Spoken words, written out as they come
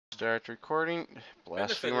Start recording.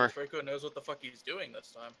 Blasphemer. Draco knows what the fuck he's doing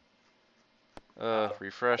this time.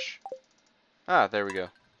 Refresh. Ah, there we go.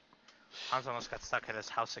 Hans almost got stuck in his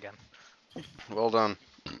house again. Well done.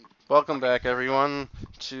 Welcome back, everyone,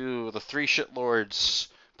 to the Three Shitlords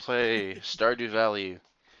play Stardew Valley.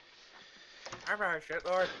 I'm a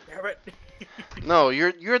shitlord, damn it. No,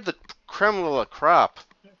 you're the creme de la crop.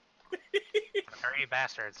 Three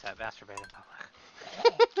bastards that masturbate in public.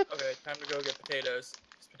 Okay, time to go get potatoes.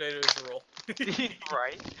 Potatoes rule.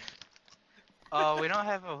 Right? We don't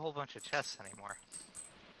have a whole bunch of chests anymore.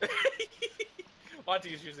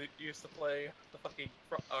 Monty used to play the fucking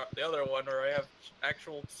the other one where I have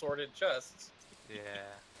actual sorted chests. Yeah.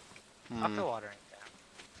 Fuck the watering can.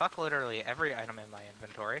 Fuck literally every item in my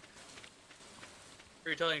inventory. Are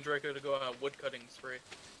you telling Draco to go on a wood cutting spree?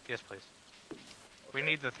 Yes, please. Okay. We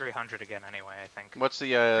need the 300 again anyway, I think. What's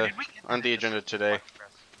the on the agenda today?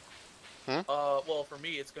 Well, for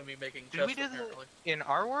me, it's gonna be making chests. Did we do the in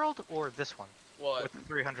our world or this one? What? With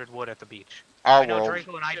 300 wood at the beach. Our I know world.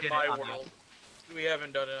 Draco and I did it on world. We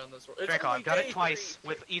haven't done it on this world. It's Draco, only I've done it day twice 3.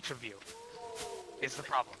 with each of you. Is the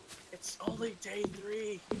problem. It's only day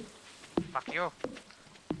 3. Fuck you.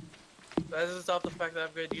 That doesn't stop the fact that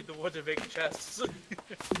I'm gonna need the wood to make chests.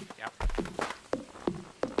 Yep.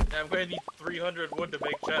 And I'm gonna need 300 wood to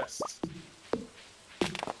make chests.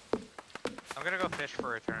 I'm gonna go fish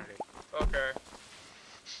for eternity. Okay.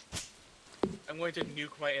 I'm going to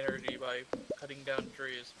nuke my energy by cutting down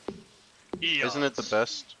trees. Isn't it the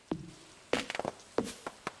best?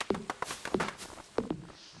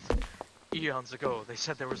 Eons ago, they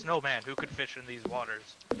said there was no man who could fish in these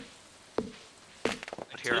waters.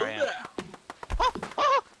 But here I am.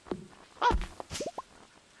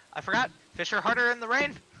 I forgot. Fish are harder in the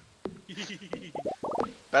rain.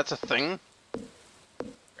 That's a thing?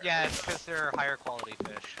 Yeah, it's because they're higher quality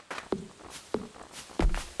fish.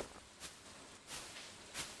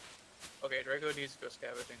 Okay, Draco needs to go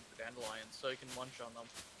scavenging for dandelions so he can munch on them.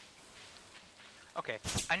 Okay,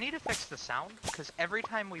 I need to fix the sound, because every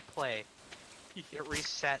time we play, it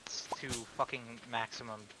resets to fucking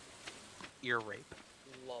maximum ear rape.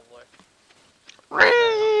 Lovely.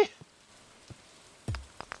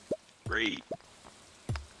 Great.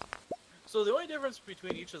 So the only difference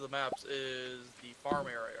between each of the maps is the farm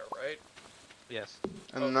area, right? Yes.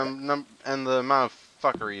 And Okay. and the amount of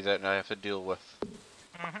fuckery that I have to deal with.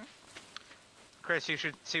 Mm-hmm. Chris, you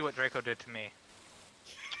should see what Draco did to me.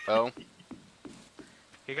 Oh?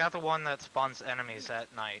 He got the one that spawns enemies at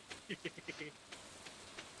night.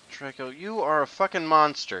 Draco, you are a fucking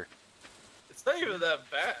monster. It's not even that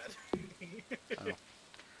bad. Oh.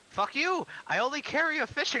 Fuck you! I only carry a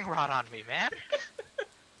fishing rod on me, man!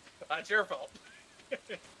 That's your fault.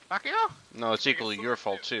 Fuck you! No, it's equally your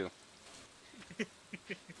fault too.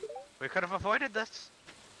 We could have avoided this.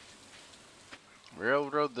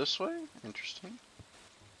 Railroad this way? Interesting.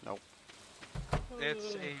 Nope.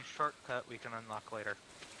 It's a shortcut we can unlock later.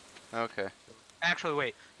 Okay. Actually,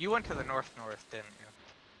 wait. You went to the north, didn't you?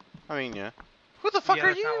 I mean, yeah. Who the fuck yeah, are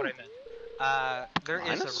that's you? not what I meant. There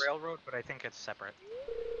is Linus? a railroad, but I think it's separate.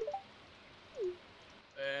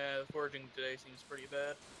 The foraging today seems pretty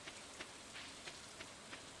bad.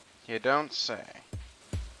 You don't say.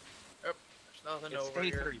 Yep, there's nothing It's over day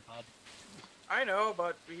here. 3, bud. I know,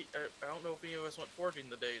 but I don't know if any of us went foraging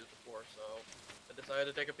the days before, so I decided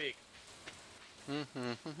to take a peek.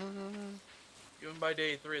 Even by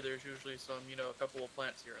day 3, there's usually some, a couple of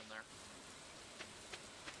plants here and there.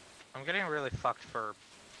 I'm getting really fucked for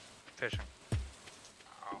fishing.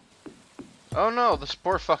 Oh. Oh no, this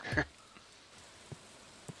poor fucker.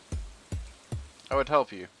 I would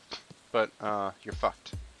help you, but you're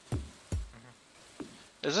fucked.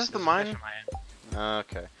 Is this the There's a mine? fish in my hand.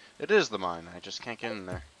 Okay. It is the mine, I just can't get in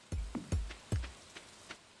there.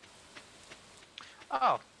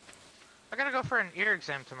 Oh. I gotta go for an ear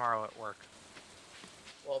exam tomorrow at work.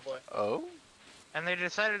 Lovely. Oh? And they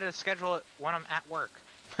decided to schedule it when I'm at work.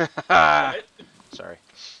 What? Sorry.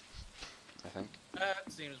 I think.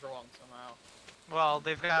 That seems wrong somehow. Well,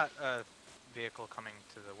 they've got a vehicle coming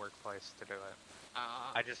to the workplace to do it.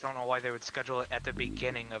 I just don't know why they would schedule it at the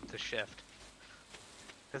beginning of the shift.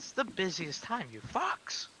 It's the busiest time, you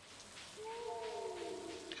fucks!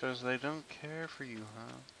 Because they don't care for you,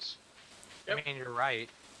 Hans. Yep. I mean, you're right.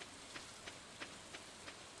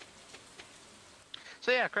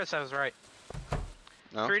 So yeah, Chris, I was right.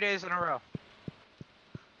 No? 3 days in a row.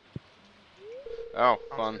 Oh,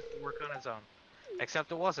 Hans fun. had to work on his own.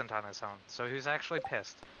 Except it wasn't on his own, so he was actually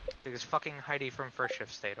pissed. Because fucking Heidi from First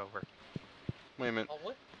Shift stayed over. Wait a minute.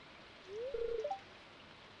 Lovely.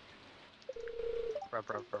 Rub.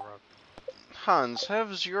 Hans,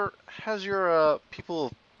 has your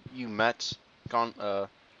people you met gone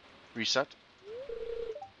reset?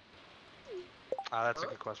 That's a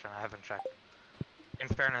good question. I haven't checked. In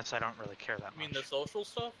fairness, I don't really care that You mean much. the social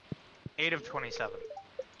stuff? 8 of 27.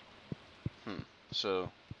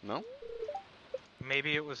 So, no?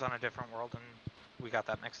 Maybe it was on a different world and we got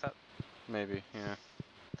that mixed up. Maybe, yeah.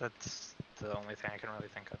 That's the only thing I can really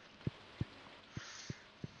think of.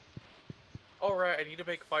 Oh right, I need to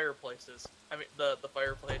make fireplaces. I mean, the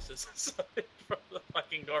fireplaces from the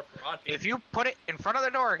fucking door from Auntie. If you put it in front of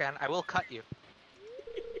the door again, I will cut you.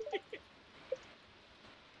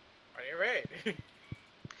 Are you ready?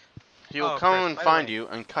 He will Oh, come Chris, and by the find way, you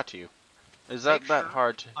and cut you. Is make that sure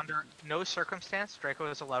hard to... under no circumstance Draco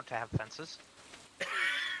is allowed to have fences.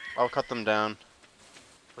 I'll cut them down.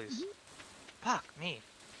 Please. Fuck me.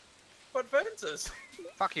 What fences?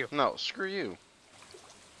 Fuck you. No, screw you.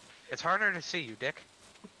 It's harder to see you, dick.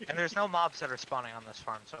 And there's no mobs that are spawning on this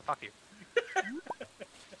farm, so fuck you.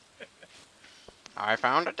 I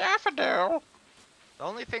found a daffodil! The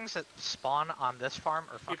only things that spawn on this farm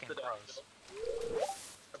are Keep fucking the crows. daffodil.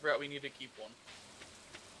 I forgot we need to keep one.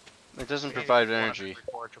 It doesn't We need to provide keep one of energy, every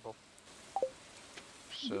forageable.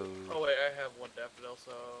 so... Oh wait, I have one daffodil,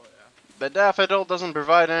 so yeah. The daffodil doesn't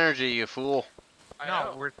provide energy, you fool. I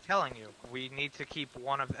No, know. we're telling you. We need to keep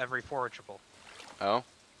one of every forageable. Oh?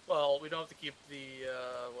 Well, we don't have to keep the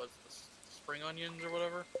what's the spring onions or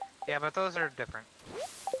whatever. Yeah, but those are different.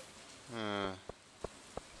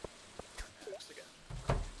 Next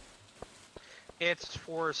again. It's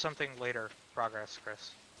for something later progress,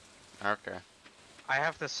 Chris. Okay. I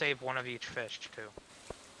have to save one of each fish, too.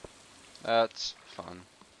 That's fun.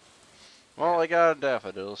 Well, I got a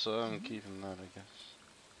daffodil, so I'm keeping that, I guess.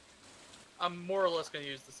 I'm more or less gonna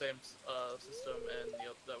use the same system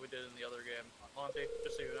that we did in the other game, Monty.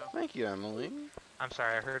 Just so you know. Thank you, Emily. I'm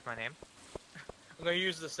sorry, I heard my name. I'm gonna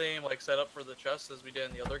use the same like setup for the chest as we did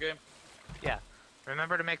in the other game.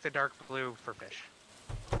 Remember to make the dark blue for fish.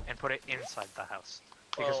 And put it inside the house.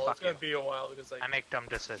 Because Well, fuck it's gonna you. be a while because like I make dumb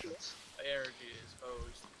decisions. my energy is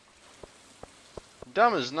hosed.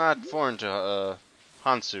 Dumb is not foreign to,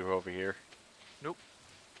 Hansu over here.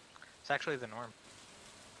 It's actually the norm.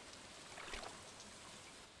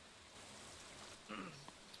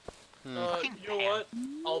 You know what?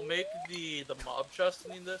 I'll make the mob chest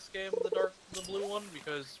in this game the blue one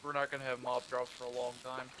because we're not gonna have mob drops for a long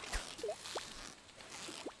time.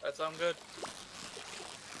 That sound good?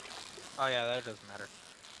 Oh yeah, that doesn't matter.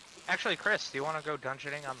 Actually, Chris, do you want to go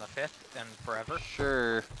dungeoning on the 5th and forever?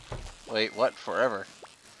 Sure. Wait, what? Forever?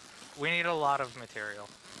 We need a lot of material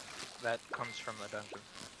that comes from the dungeon.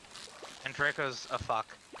 And Draco's a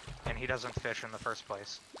fuck, and he doesn't fish in the first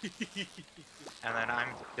place. And then I'm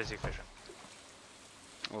busy fishing.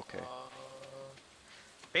 Okay.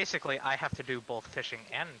 Basically, I have to do both fishing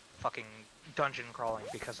and fucking dungeon crawling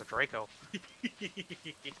because of Draco.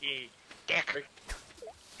 Dick!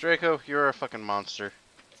 Draco, you're a fucking monster.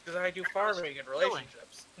 Because I do farming and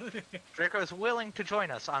relationships. Draco's willing to join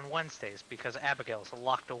us on Wednesdays because Abigail's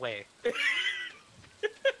locked away.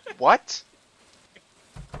 What?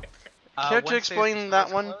 Care to Wednesdays explain the that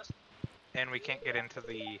stores one? closed, and we can't get into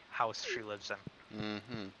the house she lives in.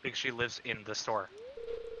 Mm-hmm. Because she lives in the store.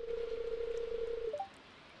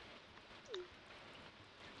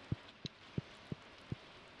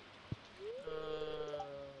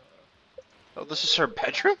 Oh, this is her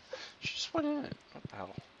bedroom? She just went in it. What the hell?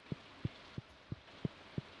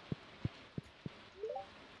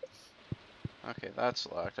 Okay, that's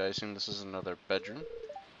locked. I assume this is another bedroom.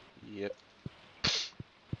 Yep.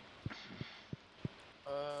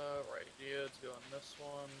 Right, yeah, let's go on this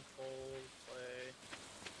one. Cold, play.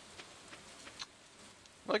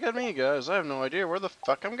 Look at me, guys. I have no idea where the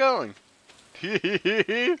fuck I'm going. Kill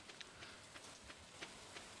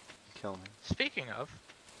me. Speaking of,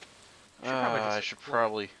 I should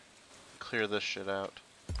probably clear this shit out.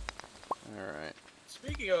 Alright.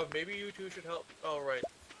 Speaking of, maybe you two should help. Oh, right.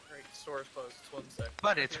 Right, store's closed. It's 1 sec.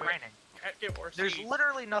 but it's Anyway, raining. Can't get more There's seeds.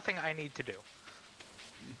 literally nothing I need to do.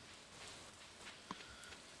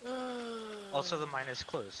 Also, the mine is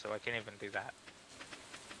closed, so I can't even do that.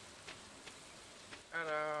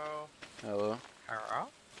 Hello. Hello. Alright.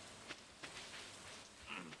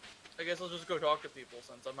 I guess I'll just go talk to people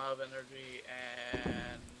since I'm out of energy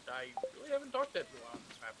and I really haven't talked to everyone on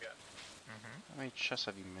this map yet. Mm-hmm. How many chests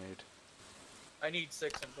have you made? I need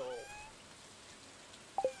 6 in total.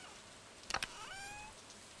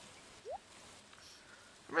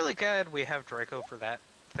 I'm really glad we have Draco for that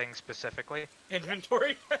thing specifically.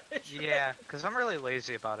 Inventory management? Yeah, because I'm really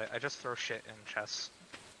lazy about it. I just throw shit in chests.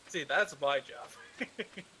 See, that's my job.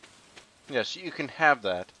 Yes, you can have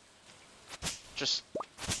that. Just...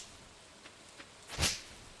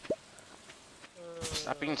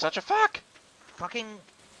 Stop being such a fuck! Fucking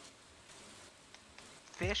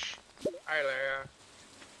fish. Hi there.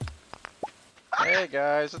 Hey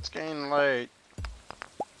guys, it's getting late.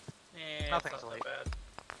 Nothing's it's not late. that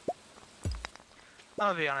bad.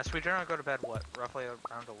 I'll be honest, we generally go to bed, what, roughly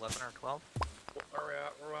around 11 or 12? Are we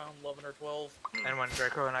at around 11 or 12? And when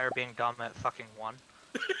Draco and I are being dumb at fucking 1.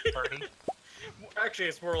 30. Actually,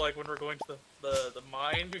 it's more like when we're going to the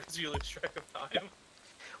mine because you lose track of time.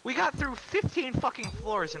 We got through 15 fucking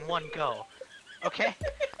floors in one go. Okay?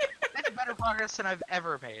 That's better progress than I've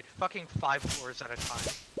ever made. Fucking 5 floors at a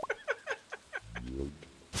time.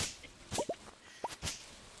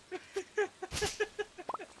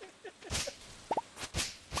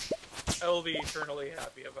 I will be eternally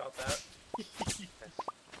happy about that.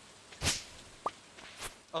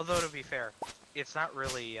 Although, to be fair, it's not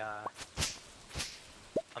really a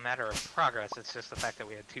matter of progress, it's just the fact that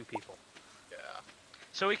we had 2 people. Yeah.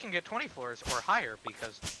 So we can get 20 floors or higher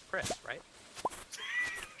because Chris, right?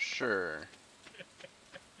 Sure.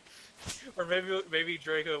 Or maybe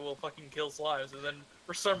Draco will fucking kill slimes, and then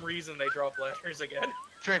for some reason they drop ladders again.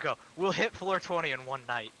 Draco, we'll hit floor 20 in one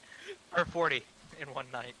night. Or 40 in one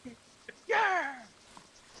night. Yeah!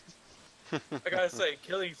 I gotta say,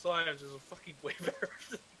 killing slimes is a fucking way better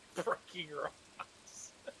than breaking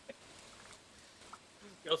rocks.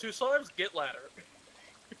 Kill 2 slimes, get ladder.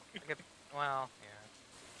 Well,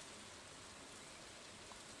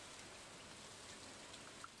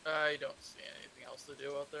 yeah. I don't see anything else to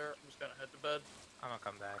do out there. I'm just gonna head to bed. I'm gonna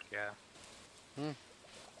come back, yeah.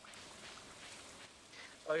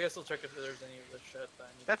 I guess I'll check if there's any of the shit that I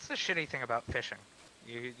need. That's the shitty thing about fishing.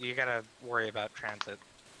 You gotta worry about transit.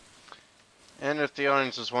 And if the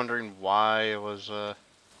audience is wondering why I was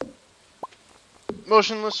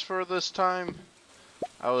motionless for this time,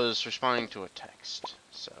 I was responding to a text,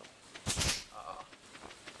 so.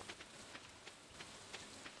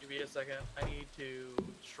 Give me a second. I need to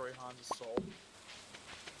destroy Hans' soul.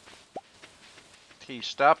 He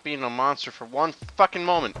stopped being a monster for one fucking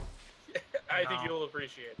moment. I think No. you'll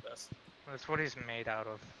appreciate this. That's what he's made out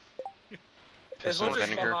of. As Piss and much as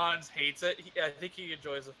vinegar. Hans hates it, I think he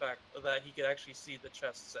enjoys the fact that he can actually see the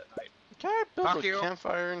chests at night. Can I build Fuck a you.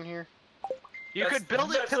 campfire in here? You That's- could build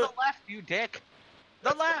it that's to the what- left, you dick! The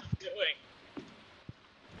That's what left! I'm doing.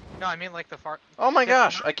 No, I mean like the far... Oh my Yeah,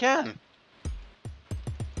 gosh, no. I can!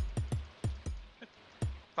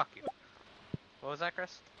 Fuck you. What was that,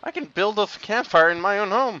 Chris? I can build a campfire in my own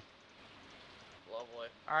home! Lovely.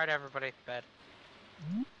 Alright, everybody, bed.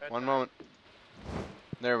 One moment.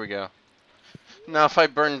 There we go. Now if I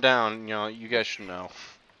burn down, you know, you guys should know.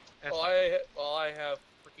 That's Well, I have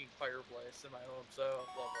freaking fireplace in my home, so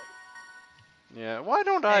lovely. Yeah, why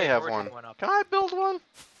don't I Hey, have fortune one? went up. Can I build one?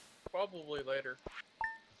 Probably later.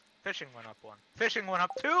 Fishing went up 1. Fishing went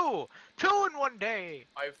up 2! 2 in one day!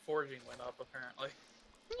 My forging went up, apparently.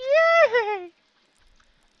 Yay!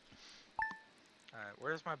 Alright,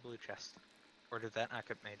 where's my blue chest? Or did that not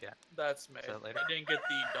get made yet? That's made. that later? I didn't get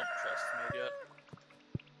the dump chest made yet.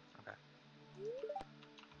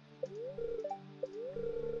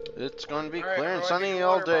 It's gonna be Alright, clear and everyone, sunny get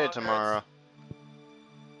all water day buckets. tomorrow.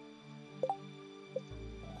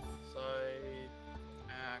 Side,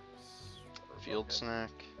 axe, water Field bucket.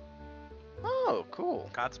 snack. Oh, cool.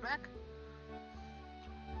 Godsmack?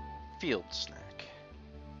 Field snack.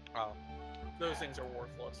 Oh. Those things are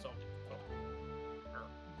worthless. Don't.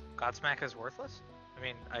 Godsmack is worthless? I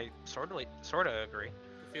mean, I sorta agree.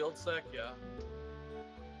 The field stack, yeah.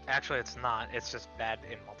 Actually, it's not. It's just bad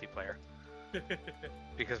in multiplayer.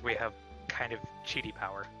 Because we have kind of cheaty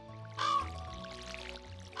power.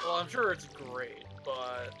 Well, I'm sure it's great,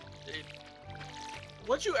 but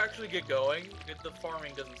once you actually get going, the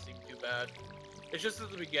farming doesn't seem too bad. It's just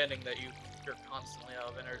at the beginning that you're constantly out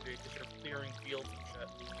of energy because you're clearing fields and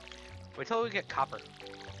shit. Wait till we get copper.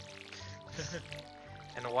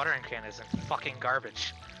 And the watering can isn't fucking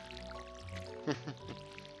garbage.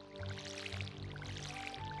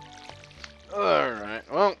 Alright,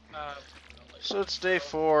 well, Like, so it's day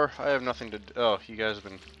 4. I have nothing to do. Oh, you guys have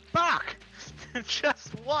been. Fuck! Just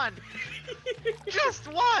one!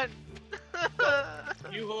 Just one!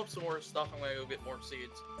 you hope some more stuff. I'm gonna go get more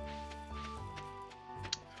seeds.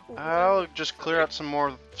 I'll just clear out some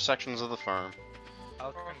more sections of the farm.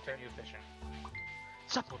 I'll continue fishing.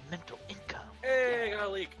 Supplemental income. Hey, I got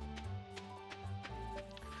a leak.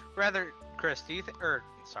 Rather, Chris, do you think,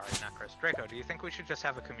 sorry, not Chris, Draco, do you think we should just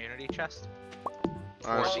have a community chest?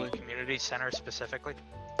 Honestly. Or the community center specifically?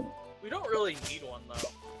 We don't really need one though.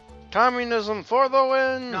 Communism for the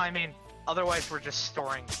win! No, I mean, otherwise we're just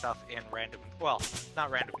storing stuff in random, well,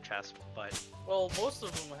 not random chests, but... Well, most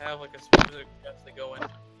of them have like a specific chest they go in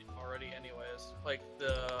already, anyways. like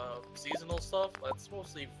the seasonal stuff, that's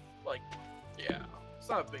mostly like, yeah, it's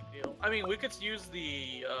not a big deal. I mean, we could use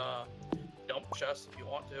the dump chest if you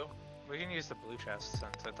want to. We can use the blue chest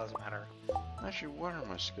since it doesn't matter. Actually, what are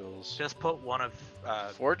my skills? Just put one of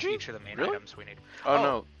Forging? each of the main Really? items we need. Oh,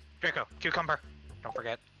 no. Draco, cucumber. Don't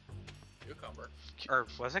forget. Cucumber. Or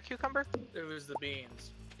was it cucumber? It was the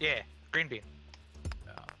beans. Yeah, green bean.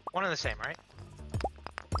 One and the same, right?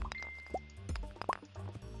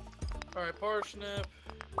 Alright, parsnip.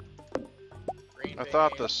 Green I bean.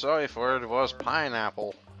 thought the soy for it was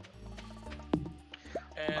pineapple.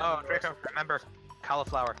 And Oh, Draco, remember,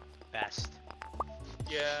 cauliflower, best.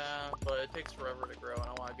 Yeah, but it takes forever to grow, and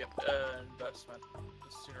I want to get investment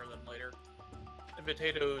sooner than later. And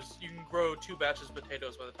potatoes, you can grow 2 batches of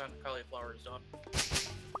potatoes by the time the cauliflower is done.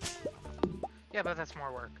 Yeah, but that's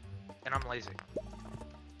more work, and I'm lazy.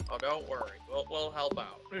 Oh, don't worry. We'll help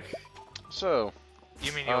out. So,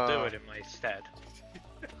 You mean you'll do it in my stead?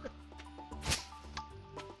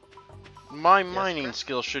 my Yes, mining sir?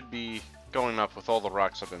 skill should be going up with all the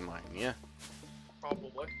rocks I've been mining, yeah?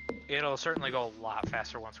 Probably. It'll certainly go a lot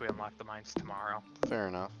faster once we unlock the mines tomorrow. Fair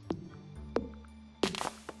enough.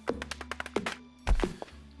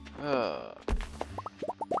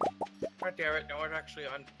 God damn it, no one actually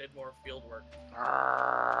did more field work.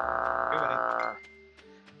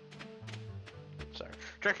 Sorry.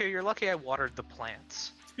 Draco, you're lucky I watered the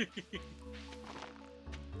plants. What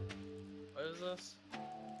is this?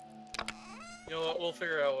 You know what, we'll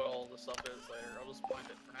figure out what all this stuff is later. I'll just find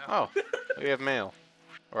it for now. Oh, we have mail.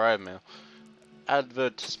 Or I have mail.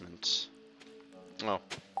 Advertisements. Oh.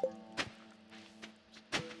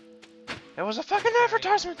 It was a fucking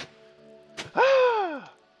advertisement! Ah!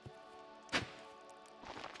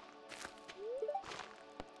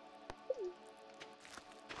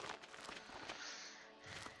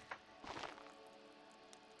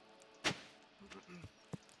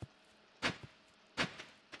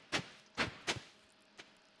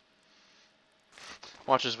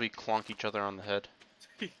 Watch as we clonk each other on the head.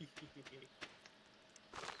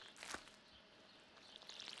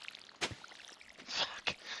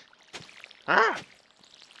 Fuck. Ah!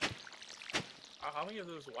 How many of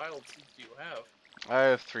those wild seeds do you have? I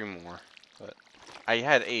have 3 more, but I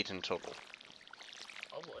had 8 in total.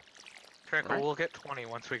 Probably. Draco, Right. we'll get 20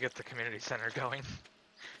 once we get the community center going.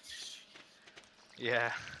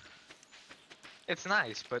 Yeah. It's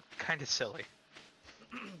nice, but kind of silly.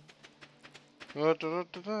 No, don't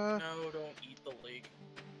eat the leek.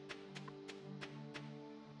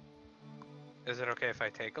 Is it okay if I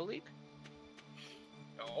take a leak?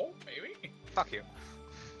 No, maybe. Fuck you.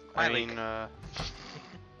 I My mean, leak.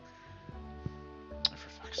 for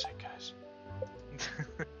fuck's sake, guys.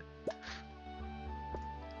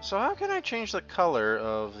 So how can I change the color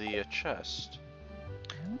of the chest?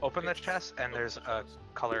 Open the chest, and there's a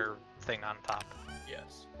color thing on top.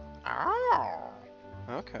 Yes. Oh.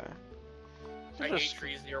 Okay. I Just- hate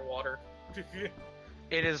trees near water.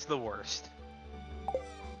 It is the worst.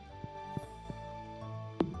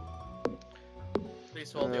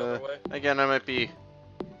 Please fall the other way. Again, I might be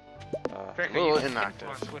a Draco, little you can inactive.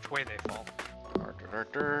 influence which way they fall. You could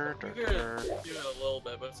do it a little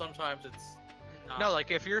bit, but sometimes it's not. No, like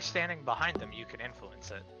if you're standing behind them, you can influence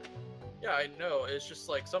it. Yeah, I know. It's just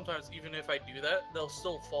like sometimes even if I do that, they'll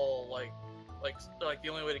still fall like the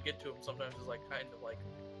only way to get to them sometimes is like kind of like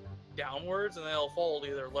downwards, and they'll fall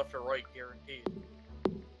either left or right, guaranteed.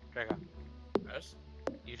 Draco, Yes.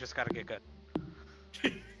 you just gotta get good.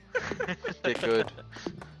 Get good.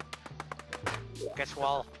 Guess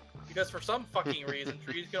wall. Because for some fucking reason,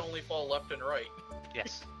 trees can only fall left and right.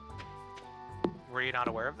 Yes. Were you not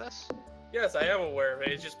aware of this? Yes, I am aware of it.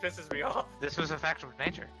 It just pisses me off. This was a fact of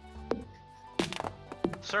nature.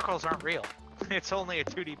 Circles aren't real. It's only a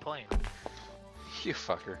 2D plane. You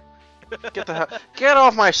fucker. Get the hell. Get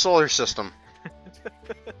off my solar system.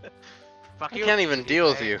 Fuck I you. can't even deal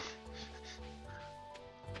with okay? you.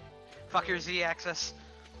 Fuck your Z-axis.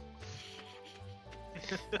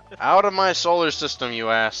 Out of my solar system, you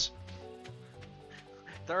ass.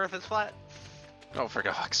 The Earth is flat. Oh, for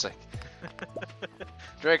God's sake.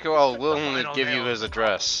 Draco, I'll willingly final give you nail. his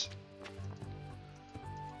address.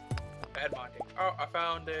 Bad minding. Oh, I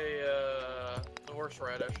found a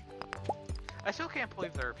horseradish. I still can't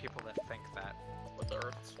believe there are people that think that. But the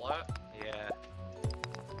earth is flat. Yeah.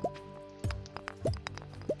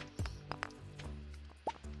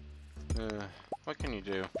 What can you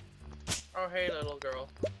do? Oh, hey, little girl.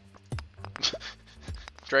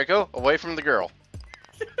 Draco, away from the girl.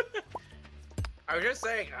 I was just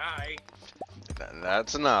saying hi.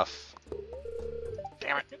 That's enough.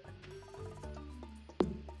 Damn it.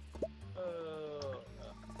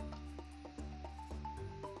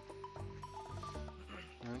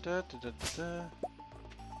 Da, da, da, da.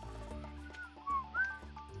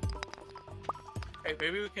 Hey,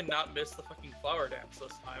 maybe we can not miss the fucking flower dance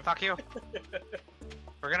this time. Fuck you.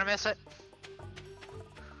 We're gonna miss it.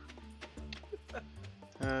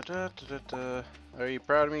 Da, da, da, da. Are you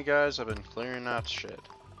proud of me, guys? I've been clearing out shit.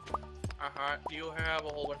 Do you have a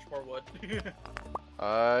whole bunch more wood?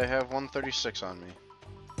 I have 136 on me.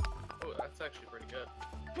 Oh, that's actually pretty good.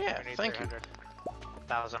 Yeah, We need thank you.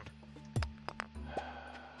 300,000.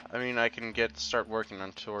 I mean, I can start working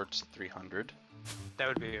on towards 300. That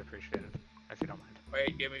would be appreciated, if you don't mind.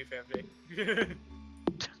 Wait, give me 50.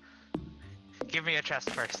 Give me a chest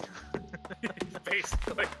first.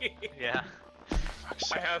 Basically. Yeah.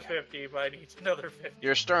 Fuck's I sake. have 50, but I need another 50.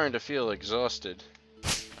 You're starting to feel exhausted.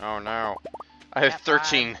 Oh no. I have Nap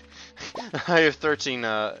 13. I have 13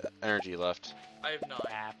 energy left. I have 9.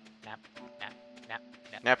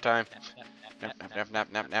 Nap time. nap, Nap,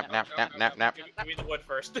 nap, nap, nap, nap, nap, nap, nap. Give me the wood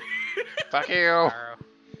first. Fuck you! Arrow.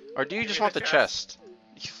 Or do you Give just me want the the chest?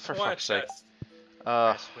 For I want a fuck's sake. chest.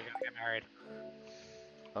 Chris, we gotta get married.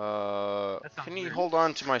 That sounds Can you weird. hold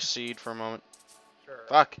on to my seed for a moment? Sure.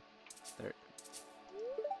 Fuck. Give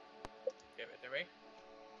it to me.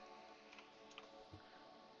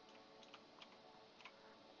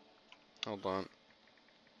 Hold on.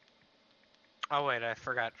 Oh wait, I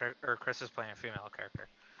forgot. Or Chris is playing a female character.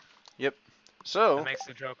 So, That makes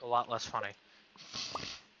the joke a lot less funny.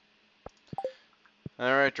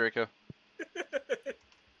 alright, Draco.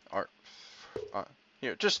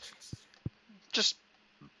 Here, just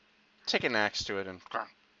take an axe to it and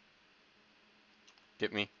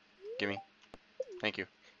get me. Gimme. Thank you.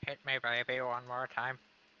 Hit me, baby, one more time.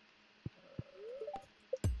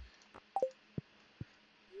 I'm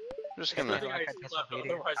just Good gonna. thing I Like a slept,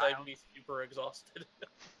 disobedient otherwise child. I'd be super exhausted.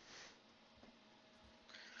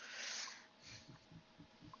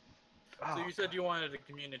 So you said you wanted a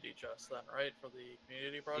community chest then, right? For the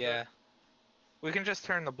community project? Yeah. We can just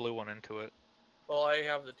turn the blue one into it. Well, I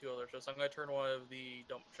have the 2 other chests. I'm gonna turn one of the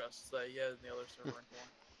dump chests that you had in the other server into one.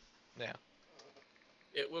 Yeah.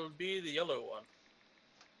 It will be the yellow one.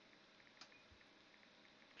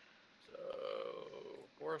 So,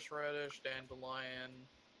 horseradish, dandelion,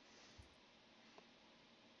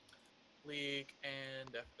 leek,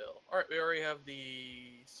 and daffodil. Alright, we already have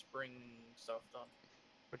the spring stuff done.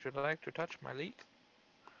 Would you like to touch my leek?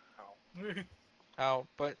 Ow. Oh,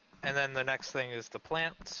 but and then the next thing is the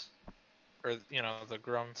plants, or you know, the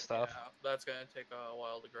grown stuff. Yeah, that's gonna take a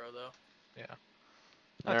while to grow though. Yeah.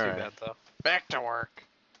 Not too Alright. bad though. Back to work.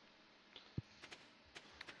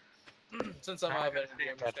 Since I'm out of Alright, energy,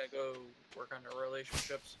 I'm just gonna go work on the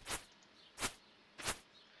relationships.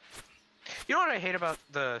 You know what I hate about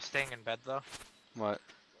the staying in bed though? What?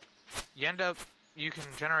 You can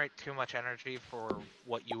generate too much energy for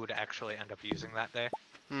what you would actually end up using that day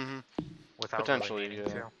Mm-hmm. without Potentially, really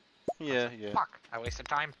needing yeah. to. Yeah, yeah. Fuck! I wasted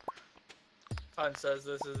time. Ton says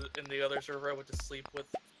this is in the other server. I went to sleep with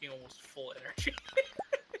almost full energy.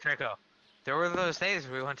 Draco, there were those days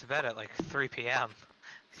we went to bed at like 3 p.m.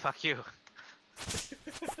 Fuck you.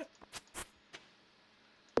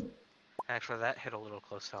 Actually, that hit a little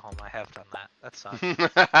close to home. I have done that. That sucks.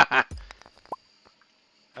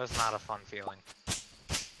 That was not a fun feeling.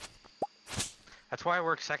 That's why I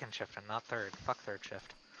work second shift and not third. Fuck third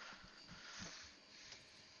shift.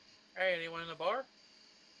 Hey, anyone in the bar?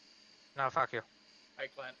 No, fuck you. Hi,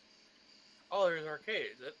 Clint. Oh, there's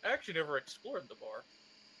arcades. I actually never explored the bar.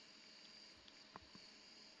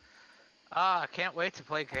 I can't wait to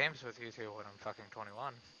play games with you two when I'm fucking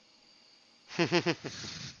 21.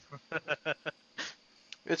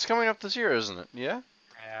 It's coming up this year, isn't it? Yeah?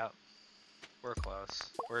 Yeah. We're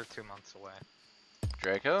close. We're 2 months away.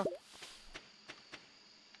 Draco?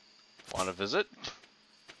 Wanna visit?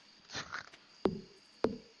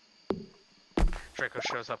 Draco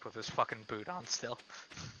shows up with his fucking boot on still.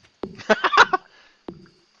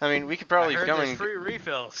 I mean, we could probably I heard come there's and... free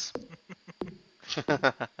refills.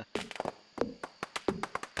 I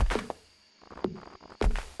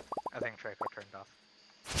think Draco turned off.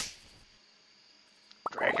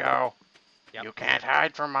 Draco! Yep. You can't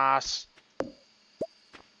hide from us!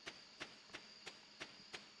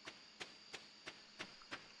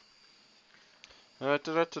 Yeah.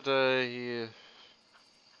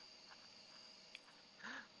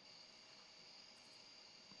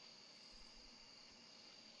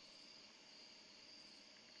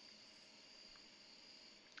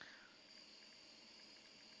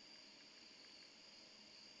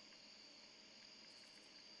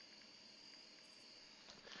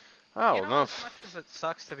 Oh, You know, no. as much as it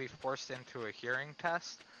sucks to be forced into a hearing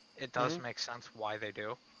test, it does make sense why they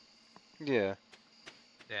do. Yeah.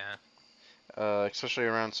 Yeah. Especially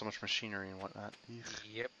around so much machinery and whatnot.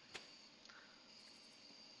 Yep.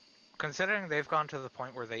 Considering they've gone to the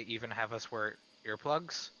point where they even have us wear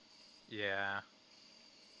earplugs. Yeah.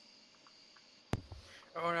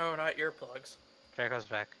 Oh no, not earplugs. Draco's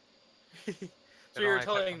back. So you're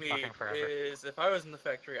telling me is if I was in the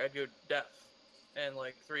factory, I'd go deaf in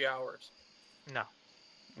like 3 hours. No.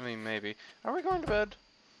 I mean, maybe. Are we going to bed?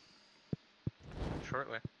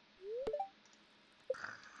 Shortly.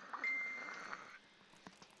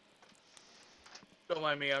 Don't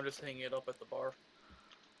mind me, I'm just hanging it up at the bar.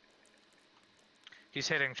 He's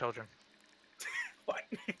hitting children. What?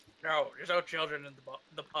 No, there's no children in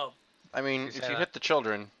the pub. I mean, if you hit the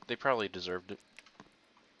children, they probably deserved it.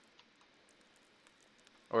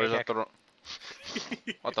 Or is that the wrong...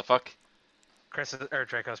 What the fuck?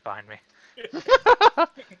 Draco's behind me.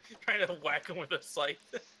 Trying to whack him with a scythe.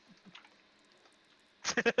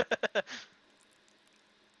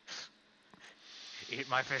 Eat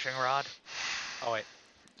my fishing rod. Oh wait.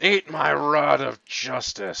 Eat my rod of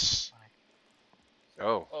justice.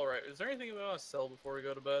 Oh. Alright, is there anything we want to sell before we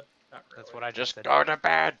go to bed? Not really. That's what I Just said. go to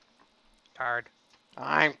bed. Tired.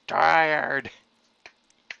 I'm tired.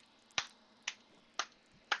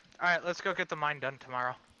 Alright, let's go get the mine done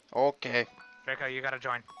tomorrow. Okay. Draco, you gotta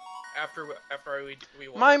join. After we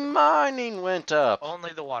water. My mining went up.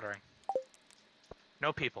 Only the watering.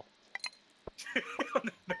 No people.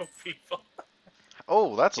 No people.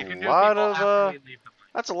 Oh, that's a lot of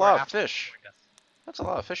that's a lot of fish. That's a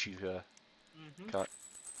lot of fish you caught.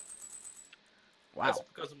 Wow. That's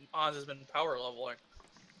because Ons has been power leveling.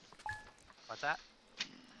 What's that?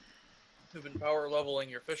 You've been power leveling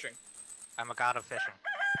your fishing. I'm a god of fishing.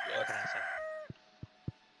 Yes. What can I say?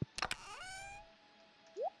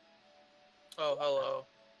 Oh, hello.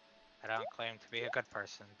 I don't claim to be a good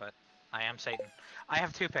person, but I am Satan. I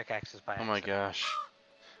have 2 pickaxes by accident. Oh my gosh.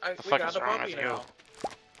 We fuck got is a wrong puppy with you? now.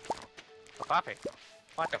 A puppy?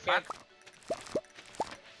 What the fuck?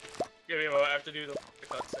 Give me a moment, I have to do the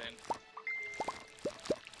cutscene.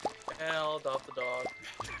 And I'll adopt the dog.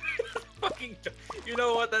 Fucking you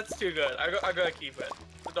know what? That's too good. I gotta keep it.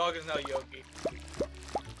 The dog is now Yogi.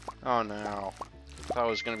 Oh no. I thought it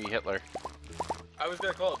was gonna be Hitler. I was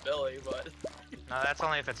gonna call it Billy, but... No, that's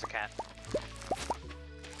only if it's a cat.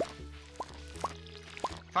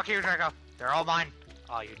 Fuck you, Draco. They're all mine.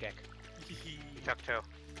 Oh, you dick. You took 2.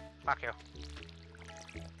 Fuck you.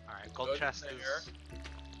 Alright, gold chest is...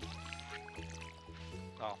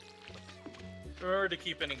 Oh. Remember to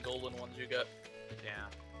keep any golden ones you get.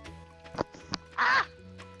 Yeah. Ah!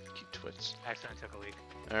 Cute twits. Accidentally took a leak.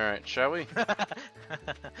 Alright, shall we?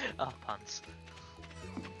 Oh, puns.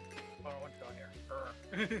 Oh, what's down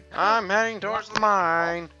here? I'm heading towards the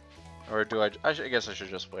mine. Or do I guess I should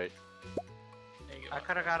just wait. I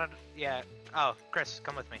could have got it. Yeah. Oh, Chris,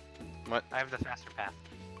 come with me. What? I have the faster path.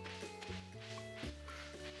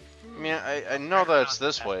 I mean, I know that it's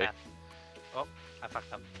this way. Path. Oh, I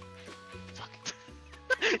fucked up. Fuck.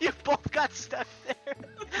 You both got stuck there.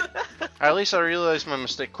 At least I realized my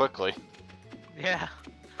mistake quickly. Yeah.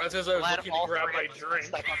 That's because I was looking to grab my drink.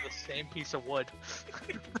 Stuck on the same piece of wood.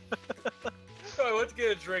 So I went to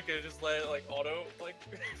get a drink and it just let it like auto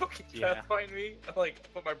fucking find me. I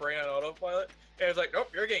like put my brain on autopilot and it was like, nope,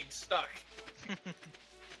 you're getting stuck.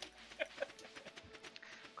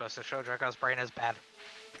 Goes to show Draco's brain is bad.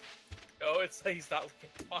 No, it's he's not looking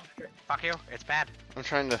at water. Fuck you, it's bad. I'm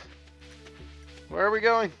trying to... Where are we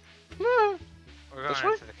going? No. We're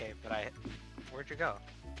going into the cave, but where'd you go?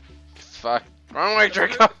 Fuck. Wrong way,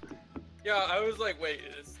 Draco! Yeah, I was like, wait,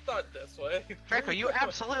 it's not this way. Draco, you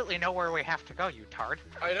absolutely know where we have to go, you tard.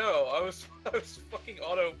 I know, I was fucking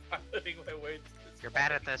autopiloting my way to this. You're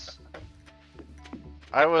bad at this.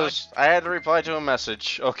 I had to reply to a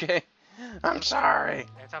message, okay? I'm sorry.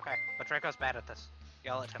 It's okay, but Draco's bad at this.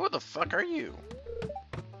 Yell at him. Who the fuck are you?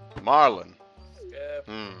 Marlin. Skip.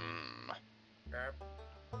 Hmm.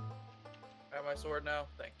 I have my sword now.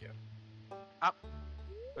 Thank you. Up.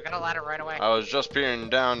 We got a ladder right away. I was just peering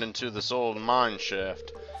down into this old mine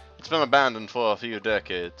shaft. It's been abandoned for a few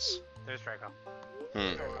decades. There's Draco.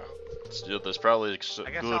 Still, there's probably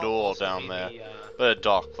good ore down there. But a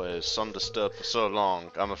dark place, undisturbed for so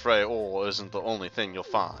long, I'm afraid ore isn't the only thing you'll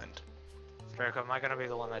find. Draco, am I gonna be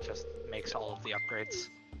the one that just makes all of the upgrades?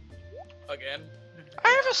 Again? I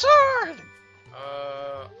have a sword!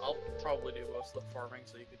 I'll probably do most of the farming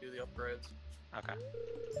so you can do the upgrades. Okay.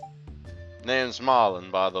 Name's Marlin,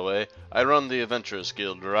 by the way. I run the Adventurers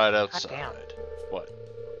Guild right outside. Damn. What?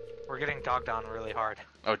 We're getting dogged on really hard.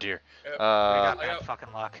 Oh dear. Yep. We got bad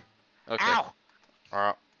fucking luck. Okay.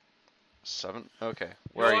 Ow! 7? Okay.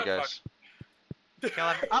 Where are you guys? Kill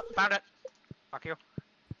him. Oh, found it. Fuck you.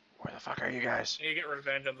 Where the fuck are you guys? You get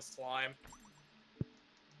revenge on the slime.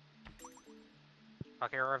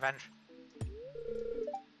 Fuck your revenge.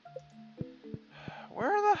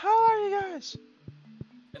 Where the hell are you guys?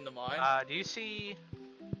 In the mine? Do you see...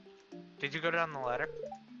 Did you go down the ladder?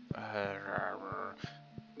 I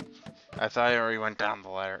thought I already went down the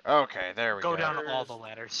ladder. Okay, there we go. Go down all the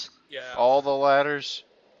ladders. Yeah. All the ladders?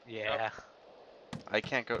 Yeah. Yep. I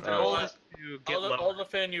can't go. The goal is to get I'll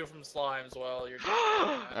defend you from slimes while you're doing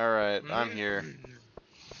that. Alright, I'm here.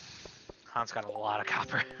 Han's got a lot of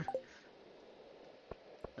copper.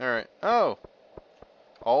 Alright. Oh!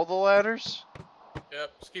 All the ladders?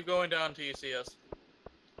 Yep, just keep going down until you see us.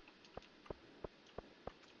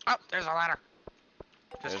 Oh, there's a ladder.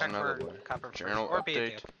 Just There's check another for one. copper Journal first, or be a update.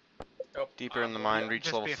 dick. Oh, Deeper in the mine, yeah. reach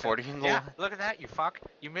Just level be a dick. 40 in the Yeah, look at that, you fuck.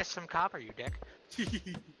 You missed some copper, you dick.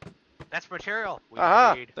 That's material. We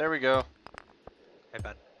Aha! need. There we go. Hey,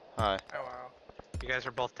 bud. Hi. Oh wow. You guys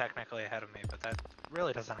are both technically ahead of me, but that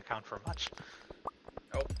really doesn't account for much.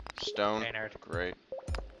 Stone. Hey, nerd. Great.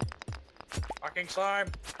 Fucking slime.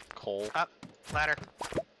 Coal. Up. Ladder.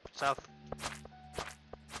 South.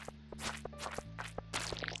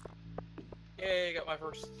 Yay, got my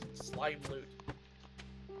first slime loot.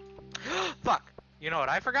 Fuck. You know what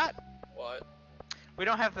I forgot? What? We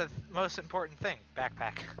don't have the most important thing.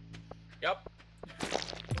 Backpack. Yep.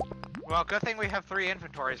 Well, good thing we have 3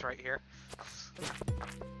 inventories right here.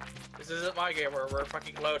 This isn't my game where we're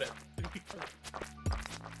fucking loaded.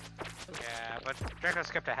 Yeah, but Draco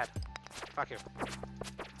skipped ahead. Fuck you.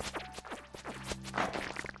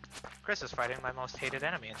 Chris is fighting my most hated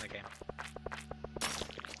enemy in the game.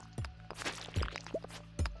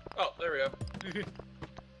 Oh, there we go.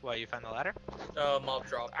 What, you found the ladder? Mob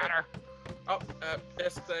drop. Ladder! Oh,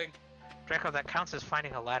 this thing. Draco, that counts as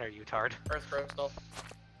finding a ladder, you tard. Earth crystal.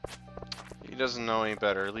 He doesn't know any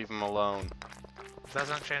better. Leave him alone.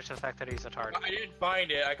 Doesn't change the fact that he's a tard. I didn't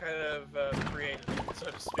find it. I kind of created it, so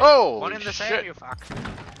to speak. Oh! One in the shit. sand, you fuck.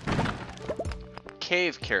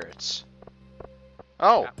 Cave carrots.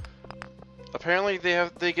 Oh. Yeah. Apparently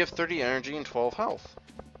they give 30 energy and 12 health.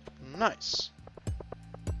 Nice.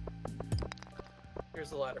 Here's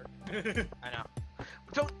the ladder. I know.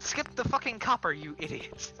 Don't skip the fucking copper, you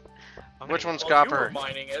idiots. Which one's You copper? were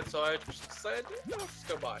mining it, so I just decided, just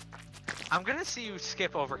go by. I'm gonna see you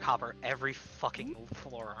skip over copper every fucking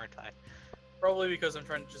floor, aren't I? Probably because I'm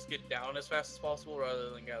trying to just get down as fast as possible rather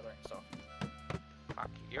than gathering stuff. Fuck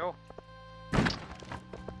you.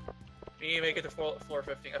 We need to make it to floor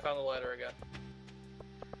 15. I found the ladder again.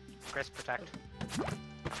 Chris, protect.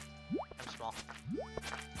 I'm small.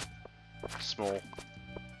 Small.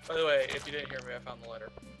 By the way, if you didn't hear me, I found the ladder.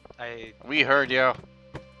 We heard you.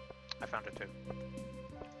 I found it too.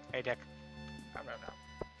 Hey, Dick. I'm out now.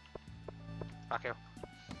 Fuck you.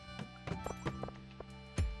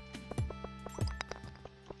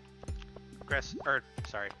 Chris,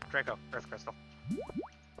 sorry, Draco, Earth Crystal.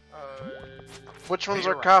 Which ones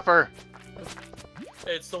you're are right. copper?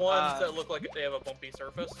 It's the ones that look like they have a bumpy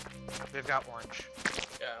surface. They've got orange.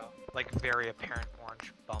 Yeah. Like, very apparent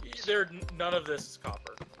orange bumps. None of this is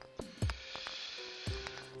copper.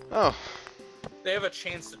 Oh. They have a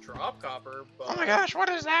chance to drop copper, but... Oh my gosh, what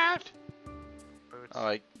is that? Boots. Oh,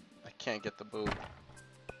 I can't get the boot.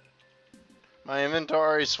 My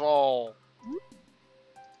inventory's full.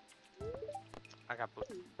 I got boot.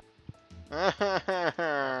 Oh, I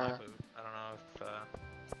don't know if,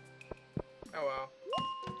 Oh wow.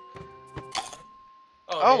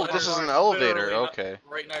 oh, the this is ladder's an elevator, literally okay.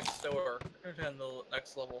 Right next door, and the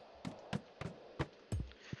next level.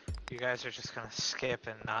 you guys are just gonna skip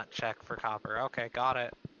and not check for copper. Okay, got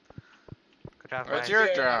it. Good job, What's guys. your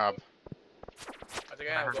Yeah. job? I think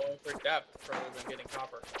I'm going for depth rather than getting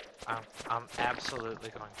copper. I'm absolutely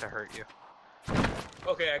going to hurt you.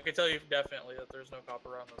 Okay, I can tell you definitely that there's no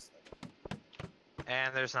copper on this thing.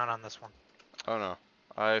 And there's none on this one. Oh no.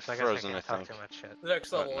 I've So I guess frozen, I can't talk think. too much shit. The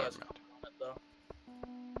next level never has mind. copper on it, though.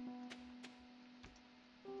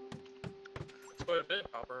 It's quite a bit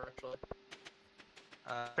of copper, actually.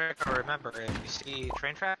 Draco, remember, if you see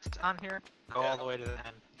train tracks on here, go all the way to the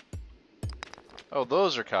end. Oh,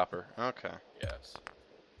 those are copper. Okay. Yes.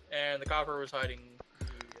 And the copper was hiding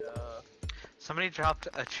the, Somebody dropped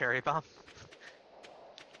a cherry bomb.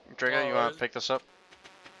 Drago, you Oh, want is- to pick this up?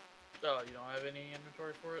 Oh, you don't have any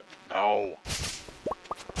inventory for it? No.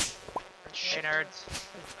 Hey, nerds.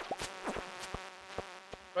 Do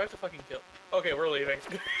I have to fucking kill? Okay, we're leaving.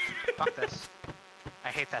 Fuck this. I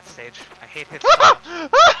hate that stage. I hate hit Chris,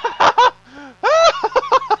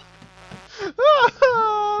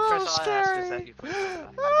 all I ask is that you please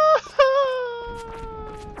stop.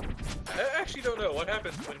 actually don't know. What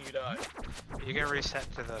happens when you die? You get reset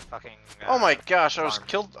to the fucking. Oh my gosh! I was farm.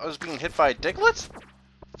 killed. I was being hit by diglets.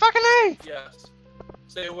 Fucking A! Yes.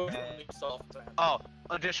 Stay away from the soft sand. Oh,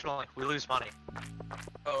 additionally, we lose money.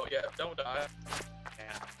 Oh yeah, don't die.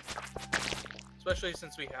 Yeah. Especially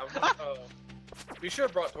since we have them. We should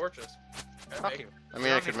have brought torches. Fuck you. I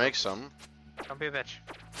mean, I could make some. Don't be a bitch.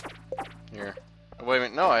 Here. Wait a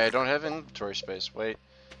minute. No, I don't have inventory space. Wait.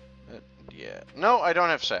 Yeah. No, I don't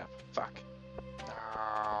have sap. Fuck.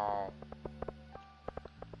 No.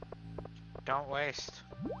 Don't waste.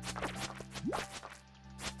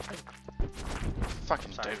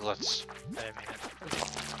 Fucking Sorry. diglets. I didn't mean it.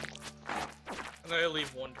 I'm gonna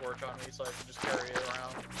leave one torch on me so I can just carry it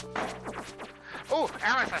around. Oh,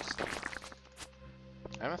 amethyst!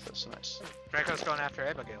 Amethyst, nice. Draco's going after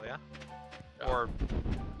Abigail, yeah? Yeah. Or,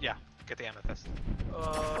 yeah, get the amethyst.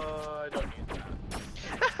 I don't need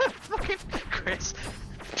that. Fucking Chris.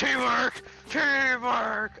 Teamwork!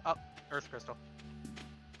 Teamwork! Oh, Earth Crystal.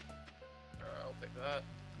 I'll take that.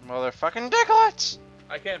 Motherfucking diglets!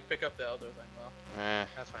 I can't pick up the other thing though. Eh.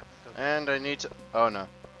 That's fine. And I need to. Oh no.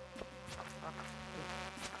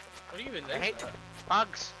 What do you even I think? hate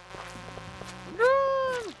bugs.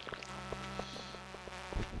 Run!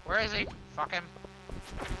 Where is he? Fuck him.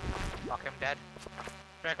 Fuck him dead.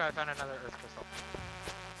 Draco, I found another Earth Crystal.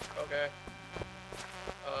 Okay.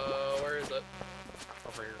 Where is it?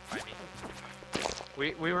 Over here by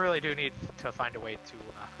me. We really do need to find a way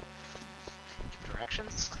to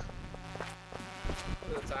directions.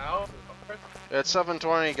 It's out. It's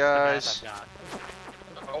 7:20, guys.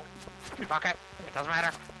 Oh, Fuck it. It doesn't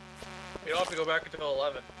matter. we don't have to go back until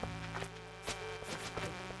 11.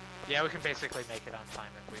 Yeah, we can basically make it on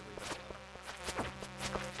time if we leave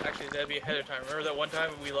it. Actually, that'd be ahead of time. Remember that one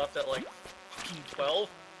time we left at like 12?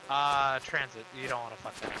 Transit. You don't want to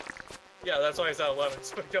fuck that up. Yeah, that's why it's at 11,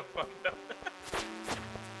 so we don't fuck it up.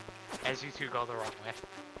 As you two go the wrong way.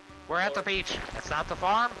 We're at the beach. It's not the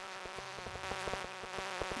farm.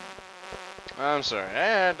 I'm sorry. I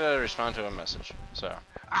had to respond to a message. So.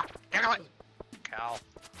 Ah, Diglett! Kill.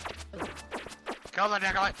 Kill the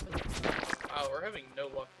Diglett! Wow, we're having no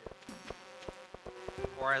luck here.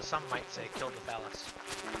 Or as some might say, kill the phallus.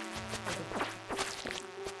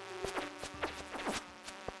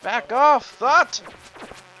 Back off, thought!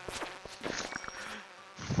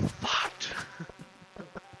 Thought!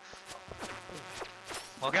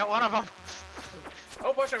 We'll get one of them.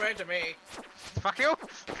 Oh, push him into me. Fuck you!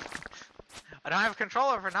 I don't have control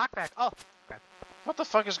over knockback. Oh, crap. What the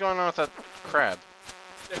fuck is going on with that crab?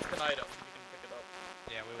 It's an item. You can pick it up.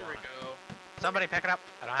 Yeah, we There want we go. Somebody pick it up.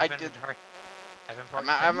 I don't I have did- inventory. I have important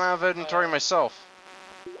I'm out of inventory myself.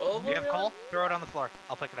 Well, You have coal? Throw it on the floor.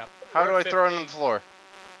 I'll pick it up. How do We're I throw it on 15. the floor?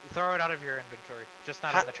 Throw it out of your inventory. Just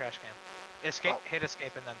not Ha- in the trash can. Escape, Oh. hit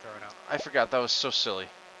escape, and then throw it out. I forgot, that was so silly.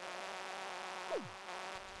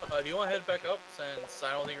 Do you want to head back up since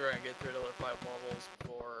I don't think we're gonna get through another 5 levels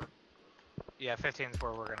before. Yeah, 15 is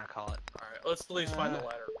where we're gonna call it. Alright, let's at least find the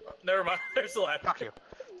ladder. Never mind, there's the ladder. Fuck you.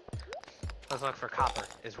 Let's look for copper,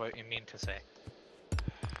 is what you mean to say.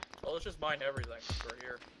 Well, let's just mine everything for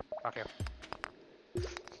here. Fuck you.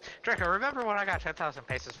 Draco, remember when I got 10,000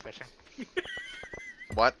 paces fishing?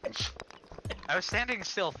 What? I was standing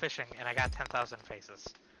still fishing and I got 10,000 paces.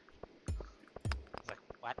 I was like,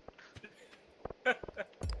 what?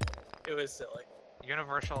 It was silly.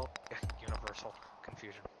 Universal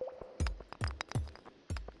confusion.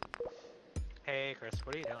 Hey, Chris,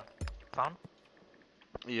 what are you doing? Phone?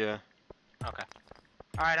 Yeah. Okay.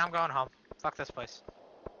 Alright, I'm going home. Fuck this place.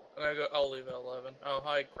 I'm gonna go. I'll leave at 11. Oh,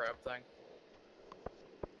 hi, crab thing.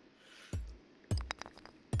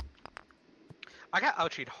 I got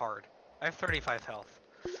ouchied hard. I have 35 health.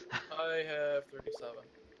 I have 37.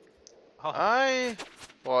 Oh,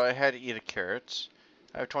 Well, I had to eat a carrot.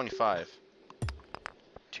 I have 25.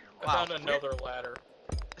 dear. I Wow. found another ladder.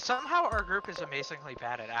 Somehow our group is amazingly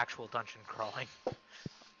bad at actual dungeon crawling.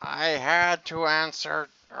 I had to answer.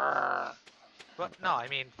 But no, I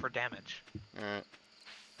mean for damage.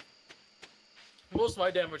 Most of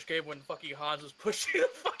my damage came when fucking Hans was pushing the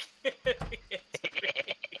fucking enemy.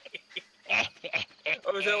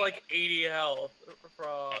 I was at like 80 health,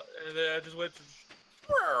 and then I just went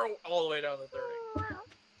all the way down to 30.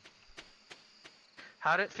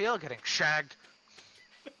 How'd it feel getting shagged?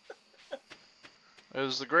 It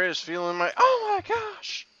was the greatest feeling in my. Oh my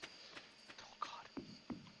gosh! Oh god.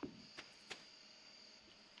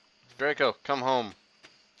 Draco, come home.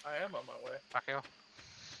 I am on my way. Fuck you.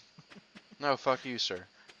 No, fuck you, sir.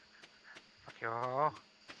 Fuck you.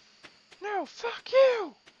 No, fuck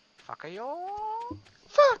you! Fuck you.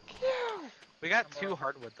 Fuck you! We got 2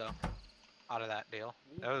 hardwood though, out of that deal.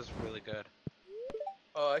 That was really good.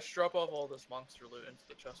 I should drop off all this monster loot into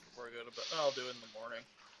the chest before I go to bed. No, I'll do it in the morning.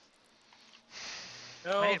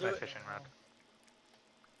 No, I I'll need do my it fishing now. rod.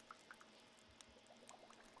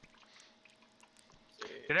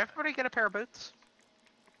 Did everybody get a pair of boots?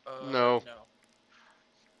 No. No.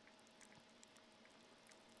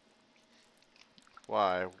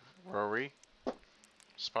 Why? Were we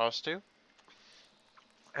supposed to?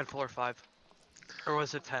 At floor 5. Or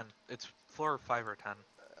was it 10? It's floor 5 or 10.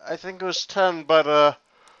 I think it was 10, but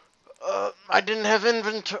I didn't have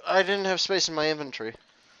I didn't have space in my inventory.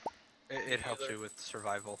 It helps you with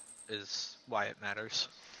survival, is why it matters.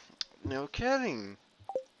 No kidding.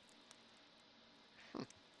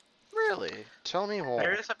 Really? Tell me more.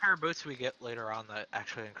 There is a pair of boots we get later on that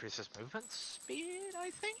actually increases movement speed, I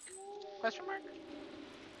think? Question mark?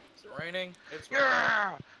 Is it raining? It's raining.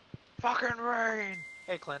 Yeah! Fucking rain!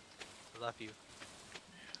 Hey, Clint. I love you.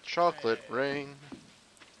 Chocolate rain.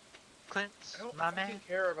 Clint's I don't my fucking man.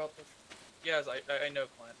 care about the... Yes, I know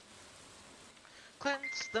Clint.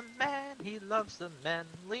 Clint's the man, he loves the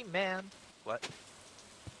manly man. What?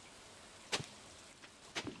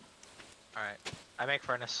 Alright, I make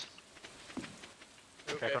furnace.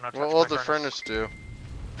 Okay. What What will the furnace do?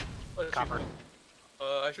 Copper.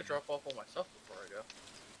 I should drop off all my stuff before I go.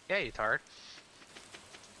 Yeah, you tired?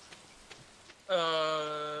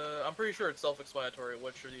 I'm pretty sure it's self-explanatory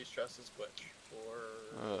which of these chests is which. Or...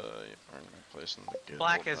 You find my place in the good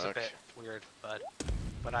Black old is a mech. bit weird, but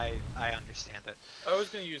I understand it. I was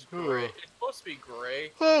gonna use gray. It's supposed to be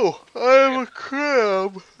gray. Oh, I'm a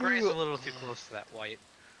crab. Gray's a little too close to that white.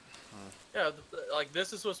 Yeah, like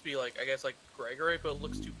this is supposed to be like, I guess like gray, but it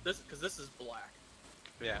looks too because this is black.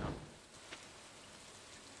 Yeah.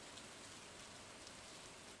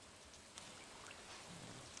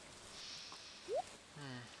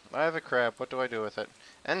 I have a crab. What do I do with it?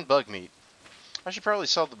 And bug meat. I should probably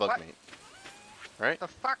sell the bug What? meat. Right? The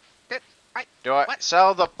fuck did I? Do I What?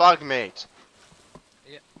 sell the bug meat?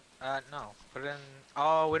 No. Put it in.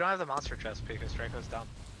 Oh, we don't have the monster chest because Draco's dumb.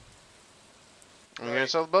 I'm gonna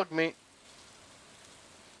sell the bug meat.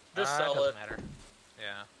 Just sell doesn't it. matter.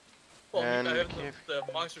 Yeah. Well, And I have keep- the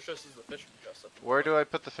monster chest is the fishing chest. Where do I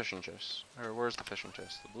put the fishing chest? Or where's the fishing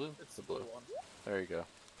chest? The blue? It's the blue one. There you go.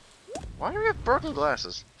 Why do we have broken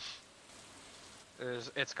glasses?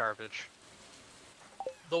 It's garbage.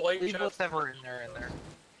 The white Leave chest. whatever in there.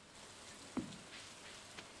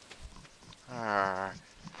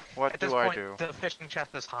 What At this do I point, do? the fishing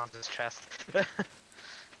chest is Hans's chest.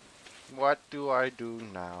 What do I do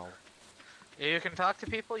now? You can talk to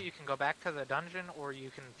people, you can go back to the dungeon, or you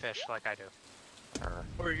can fish like I do.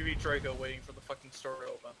 Or you could be Draco waiting for the fucking store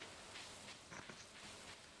to open.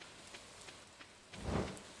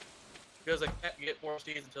 Because I can't get more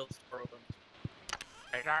steeds until the store opens.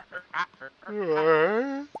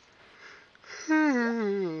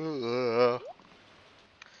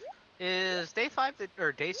 Is day 5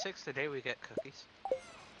 or day 6 the day we get cookies?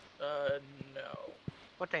 No.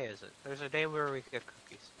 What day is it? There's a day where we get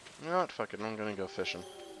cookies. You know what? Fuck it. I'm gonna go fishing.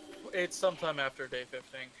 It's sometime after day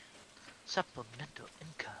 15. Supplemental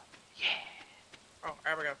income. Yeah. Oh,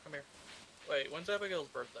 Abigail, come here. Wait, when's Abigail's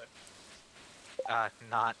birthday?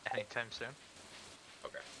 Not anytime soon.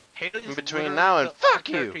 Okay. Haley's In between literally now and the fuck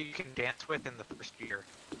only you! character you can dance with in the first year.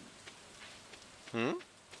 Hmm?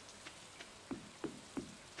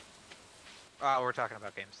 We're talking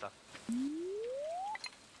about game stuff.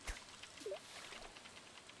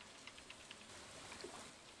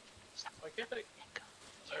 Why can't I?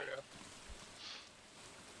 There we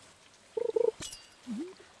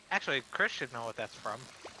go. Actually, Chris should know what that's from.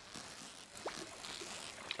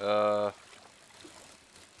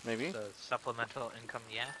 Maybe? The supplemental income,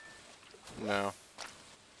 yeah? No.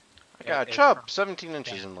 I Yeah, got a it's chub, from 17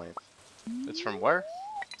 inches in length. It's from where?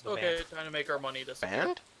 The Okay, band. time to make our money disappear.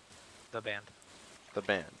 Band? The band. The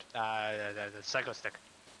band. The Psycho Stick.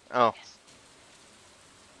 Oh.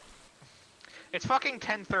 It's fucking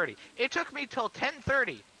 10:30. It took me till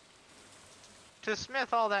 10:30 to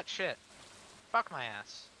smith all that shit. Fuck my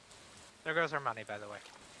ass. There goes our money, by the way.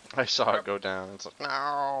 I saw it go down. It's like,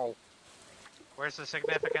 no! Where's the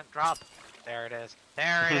significant drop? There it is.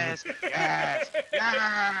 There it is. Yes!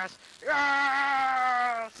 Yes!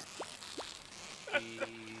 Yes!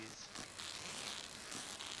 Jeez.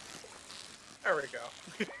 There we go.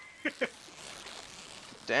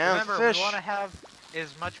 Damn Remember, fish! we want to have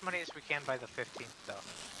as much money as we can by the 15th, though.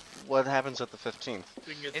 What happens at the 15th?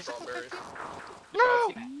 We can get Is it the strawberries.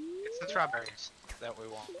 No! It's the strawberries that we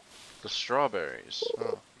want. The strawberries.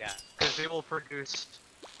 Oh. Yeah, because they will produce,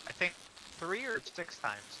 I think, 3 or 6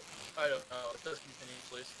 times. I don't know. It does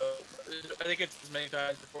continuously, so I think it's as many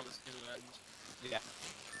times before the season ends. Yeah.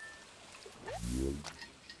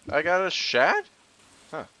 I got a shad?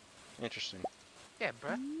 Huh. Interesting. Yeah,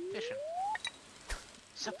 bruh. Fishing.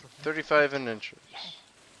 Supplement. 35 inches.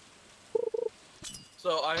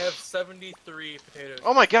 So I have 73 potatoes.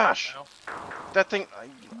 Oh my gosh! Now. That thing,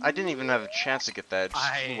 I didn't even have a chance to get that. It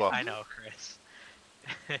just flew up. I know, Chris.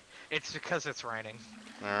 It's because it's raining.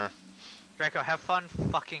 Uh, Draco, have fun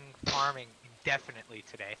fucking farming indefinitely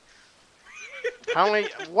today. how many?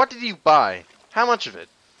 What did you buy? How much of it?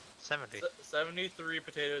 70. 73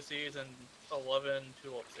 potato seeds and 11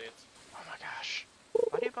 tulip seeds. Oh my gosh.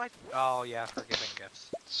 Why do you buy? Oh yeah, for giving gifts.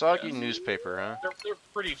 Soggy Yes. newspaper, huh? They're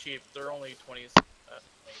pretty cheap. They're only 20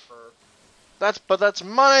 per. But that's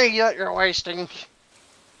money that you're wasting.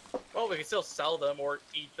 Well, we can still sell them or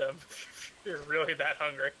eat them if you're really that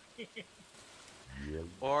hungry.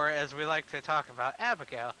 Or as we like to talk about,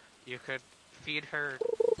 Abigail, you could feed her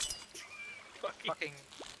fucking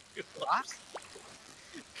rock?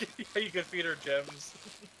 Yeah, you could feed her gems.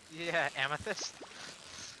 Yeah, amethyst.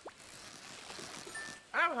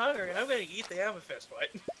 I'm hungry. I'm gonna eat the amethyst. What?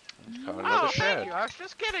 Caught another Oh, shad. thank you. I was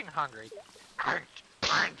just getting hungry. I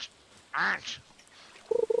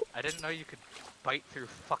didn't know you could bite through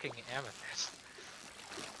fucking amethyst.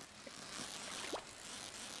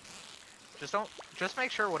 Just make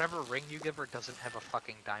sure whatever ring you give her doesn't have a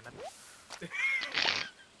fucking diamond.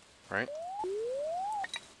 Right?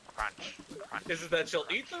 Crunch. Crunch. Is it that she'll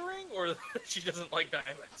eat the ring, or that she doesn't like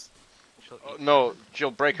diamonds? She'll Oh, eat no, she'll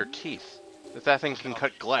break her teeth. If that thing can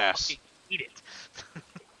cut glass. fucking eat it.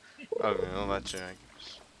 Okay, well that's it, I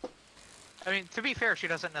guess. I mean, to be fair, she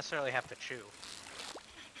doesn't necessarily have to chew.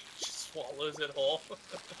 She swallows it whole.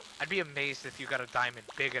 I'd be amazed if you got a diamond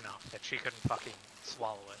big enough that she couldn't fucking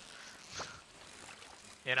swallow it.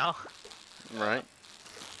 You know? Right.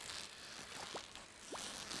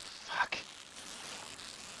 Fuck.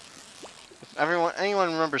 If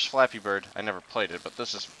anyone remembers Flappy Bird, I never played it, but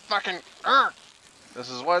this is fucking. This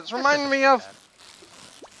is what it's reminding me of.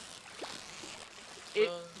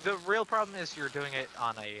 The real problem is you're doing it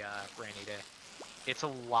on a rainy day. It's a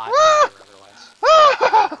lot Ah! easier otherwise.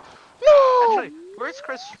 Ah! No! Actually, where's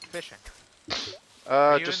Chris fishing?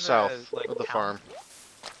 Are you just in the, south like, of the town? farm.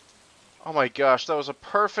 Oh my gosh, that was a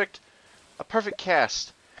perfect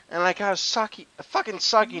cast, and I got a fucking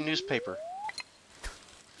soggy newspaper.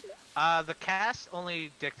 The cast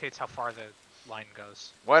only dictates how far the line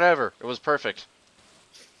goes. Whatever, it was perfect.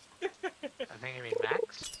 I think you mean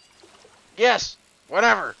max? Yes,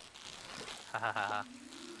 whatever. Hahaha.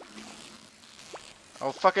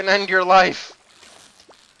 I'll fucking end your life.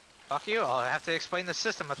 Fuck you, I'll have to explain the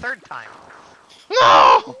system a third time.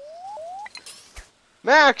 No!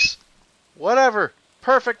 Max! Whatever.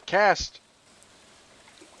 Perfect cast.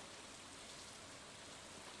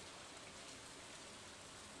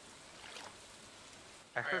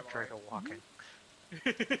 I heard Draco walking.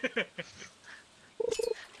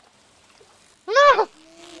 No!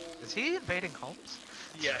 Is he invading homes?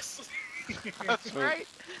 Yes. That's right.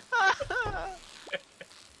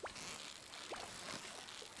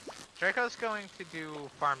 Draco's going to do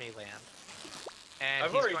farmy land, and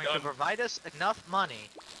I've he's already going done. to provide us enough money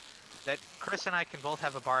that Chris and I can both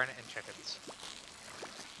have a barn and chickens.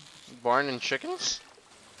 Barn and chickens?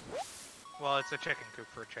 Well, it's a chicken coop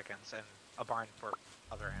for chickens and a barn for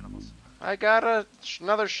other animals. I got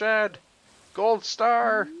another shed. Gold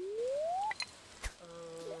star.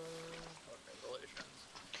 Congratulations.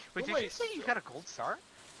 Wait, did you say you got a gold star?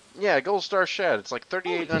 Yeah, gold star shed. It's like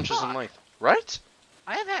 38 Holy inches in fuck. length. Right?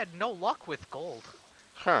 I have had no luck with gold.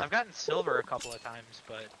 Huh. I've gotten silver a couple of times,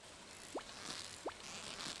 but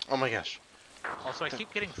Oh my gosh. also I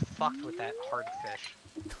keep getting fucked with that hard fish.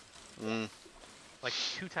 Mm. Like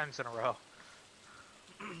 2 times in a row.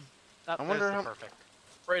 I wonder how- Perfect.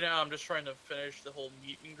 Right now, I'm just trying to finish the whole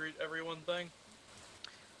meet and greet everyone thing.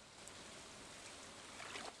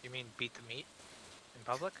 You mean beat the meat in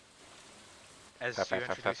public? As you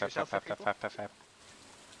introduce yourself to people?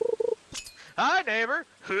 Hi, neighbor!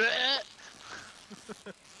 It's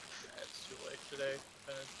too late today to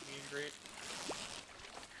finish the meet and greet.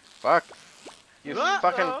 Fuck. You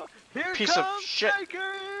fucking Here piece of comes shit. Mikey!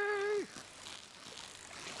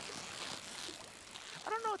 I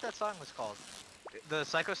don't know what that song was called. The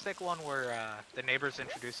Psycho Stick one where the neighbors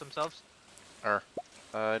introduce themselves? I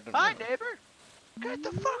don't Hi, know. neighbor! Get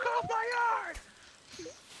the fuck off my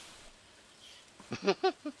yard!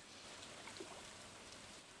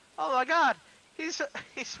 Oh my god! He's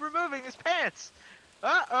removing his pants!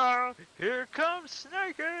 Uh-oh! Here comes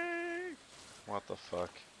Snakey! What the fuck?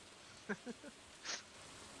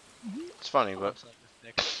 It's funny, but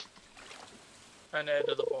Trying to head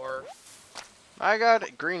to the bar. I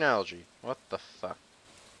got green algae. What the fuck?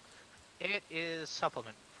 It is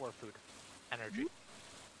supplement 4 food energy.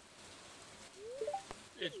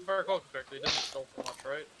 If I recall correctly, it doesn't sell for much,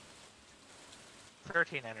 right?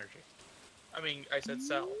 13 energy. I mean, I said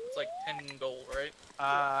sell. It's like 10 gold, right?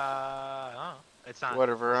 Oh, it's not.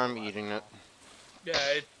 Whatever, I'm eating it. Yeah,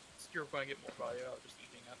 you're going to get more value out of just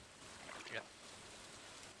eating it. Yeah.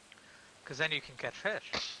 Because then you can catch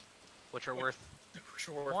fish, which are worth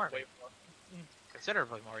more. Way more.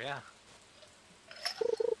 Considerably more, yeah.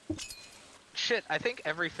 Shit, I think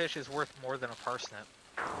every fish is worth more than a parsnip.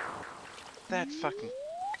 That fucking...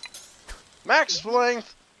 Max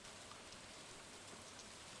length!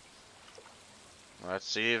 Let's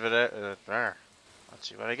see if it... there. Let's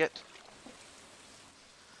see what I get.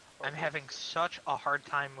 I'm having such a hard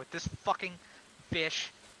time with this fucking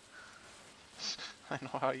fish. I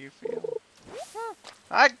know how you feel.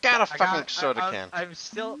 I got a fucking soda can. I'm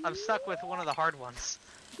stuck with one of the hard ones.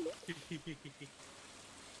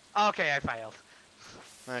 Okay, I failed.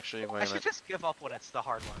 Actually, wait a I minute. should just give up when it's the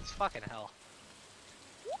hard ones. Fucking hell.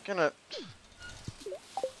 Gonna...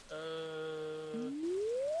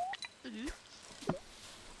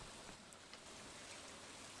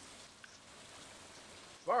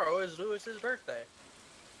 Tomorrow is Lewis's birthday.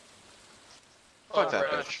 Fuck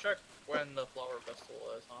that let's bitch. check when the flower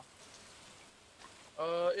festival is, huh?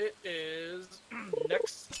 It is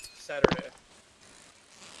next Saturday.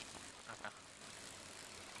 Okay.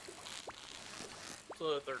 So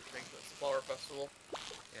the 13th is the flower festival.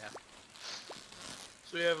 Yeah.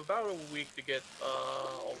 So we have about a week to get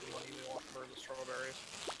all the money we want for the strawberries.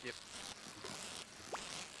 Yep.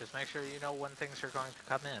 Just make sure you know when things are going to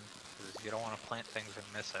come in, because you don't want to plant things and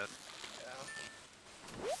miss it.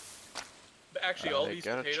 Yeah. But actually, all these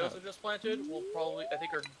potatoes I just planted will probably, I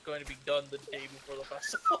think, are going to be done the day before the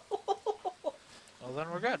festival. Well,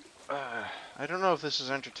 then we're good. I don't know if this is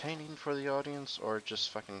entertaining for the audience or just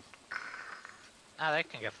fucking... Ah, they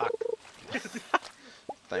can get fucked.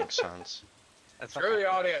 Thanks, Hans. That's Screw the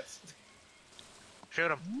audience. Shoot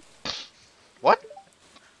them. What?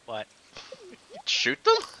 What? Shoot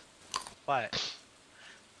them? What?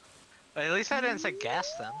 But at least I didn't say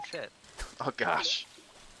gas them. Shit. Oh gosh.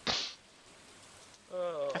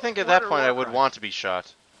 Oh. I think at that point I would want to be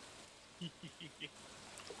shot. I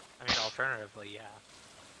mean, alternatively, yeah.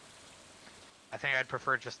 I think I'd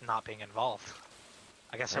prefer just not being involved.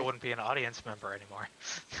 I guess I wouldn't be an audience member anymore.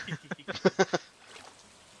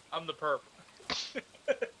 I'm the perp.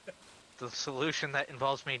 The solution that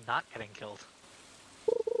involves me not getting killed.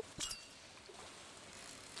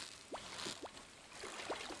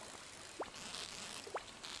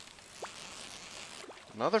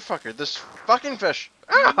 Motherfucker, this fucking fish!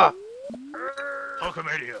 Ah!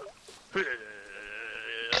 Hulkamania!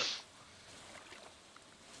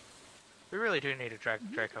 We really do need to drag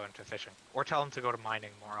Draco into fishing. Or tell him to go to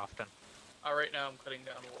mining more often. Right now I'm cutting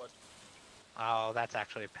down wood. Oh, that's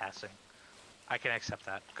actually passing. I can accept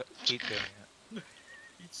that. Keep doing it.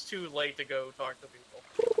 It's too late to go talk to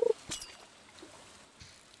people.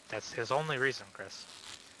 That's his only reason, Chris.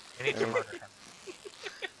 You need to murder him.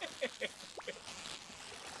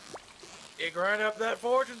 You grind up that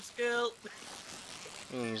fortune skill.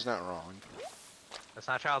 He's not wrong. That's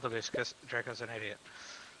not child abuse, because Draco's an idiot.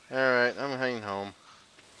 Alright, I'm heading home.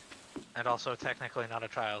 And also technically not a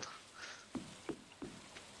child.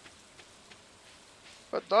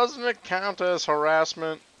 But doesn't it count as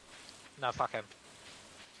harassment? No, fuck him.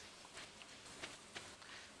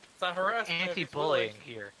 It's not harassment. Anti-bullying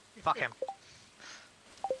here. Fuck him.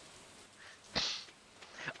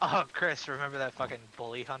 Oh, Chris, remember that fucking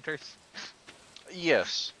bully hunters?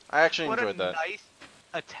 Yes, I actually enjoyed that. What a nice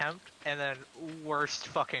attempt, and then worst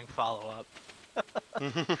fucking follow-up.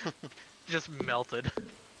 Just melted.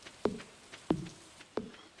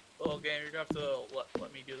 Well, game, you're gonna have to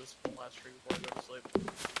let me do this one last stream before I go to sleep.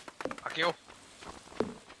 Fuck you.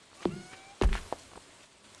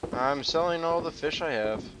 I'm selling all the fish I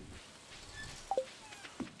have.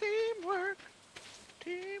 Teamwork.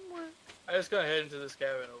 Teamwork. I just gotta head into this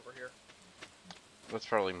cabin over here. That's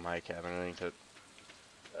probably my cabin, I need to...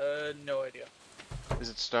 No idea. Is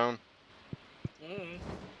it stone?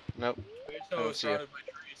 Nope. It's I don't see it. surrounded by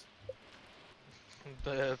trees.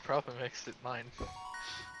 The problem makes it mine.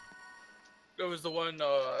 It was the one,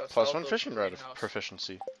 +1 fishing rod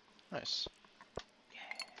proficiency. Nice.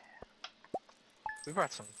 We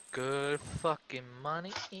brought some good fucking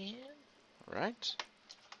money in. Right.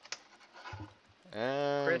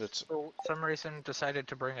 And Chris, it's... for some reason, decided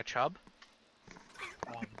to bring a chub.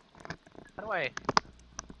 How do I...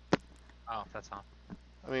 Oh, that's on.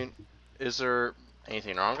 I mean, is there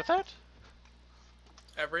anything wrong with that?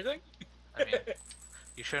 Everything? I mean,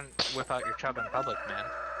 you shouldn't whip out your chub in public, man.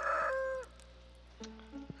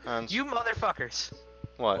 Hans. You motherfuckers!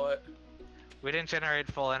 What? We didn't generate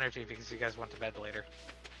full energy because you guys went to bed later.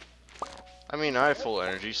 I mean, I have full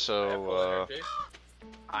energy, I have so, full energy.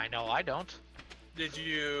 I know I don't. Did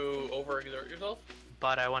you overexert yourself?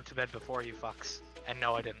 But I went to bed before you fucks. And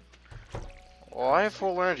no, I didn't. Well, I have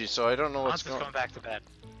full energy, so I don't know what's Hans is going back to bed.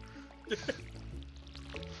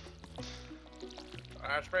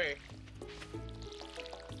 That's right.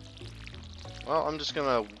 Well, I'm just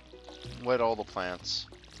gonna wet all the plants.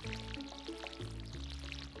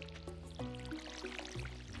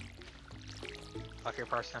 Fuck your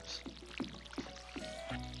parsnips.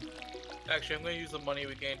 Actually, I'm gonna use the money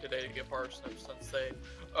we gained today to get parsnips since they...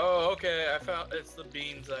 Oh, okay, I found... It's the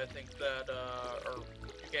beans, I think, that, or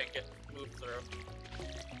you can't get moved through.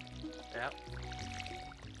 Yep.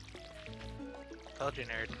 Told you,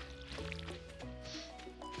 nerd.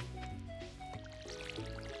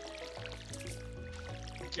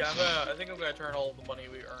 Yeah, I think I'm gonna turn all the money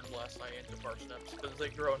we earned last night into parsnips, because they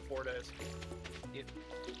grow in 4 days. Yep.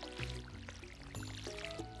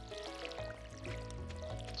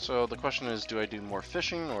 So the question is, do I do more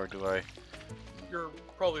fishing, or do I... You're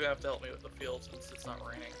probably gonna have to help me with the field since it's not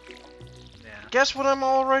raining. Yeah. Guess what I'm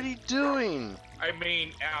already doing? I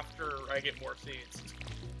mean, after I get more seeds.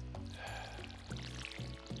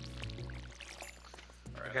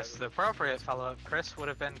 I guess the appropriate follow-up, Chris, would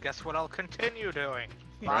have been, guess what I'll continue doing?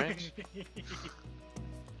 Right?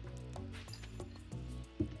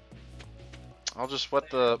 I'll just wet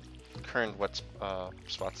the current wet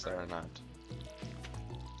spots there or not.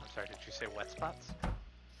 I'm sorry, did you say wet spots?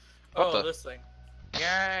 Oh, the- this thing.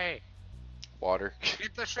 Yay! Water.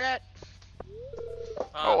 Get the shit!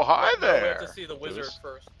 Oh, hi no, we have there. to see the wizard Lewis.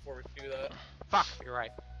 first before we do that. Fuck, you're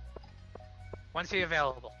right. When's he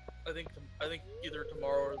available? I think either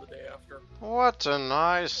tomorrow or the day after. What an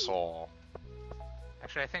eyesore.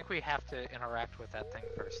 Actually, I think we have to interact with that thing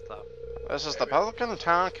first, though. This is the Pelican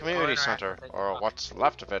Town Community interact Center, with it. or what's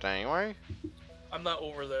left of it anyway. I'm not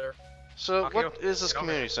over there. So Fuck what you. is this Get over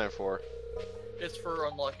community here. center for? It's for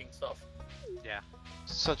unlocking stuff. Yeah.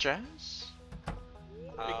 Such as?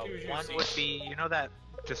 Because you One see- would be, you know that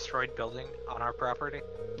destroyed building on our property?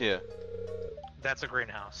 Yeah. That's a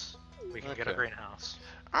greenhouse. We can get a Okay. greenhouse.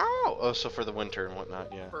 Oh, so for the winter and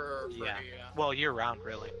whatnot, yeah. For Yeah. yeah. Well, year round,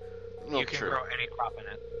 really. No, You can true. grow any crop in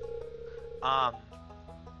it.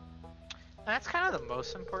 That's kind of the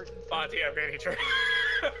most important thing. Bonty, I'm getting tricked.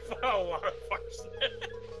 Oh, what the fuck's that?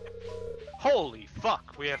 Holy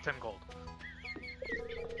fuck, we have 10 gold.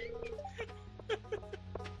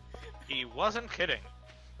 He wasn't kidding.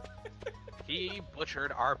 He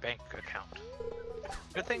butchered our bank account.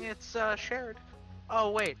 Good thing it's shared.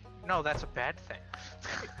 Oh wait, no, that's a bad thing.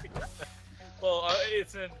 Well,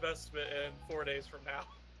 it's an investment in 4 days from now.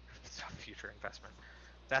 It's a future investment.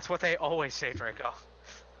 That's what they always say, Draco.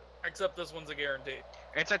 Except this one's a guarantee.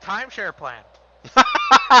 It's a timeshare plan.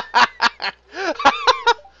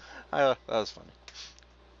 That was funny.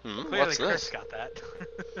 Clearly What's Chris this? got that.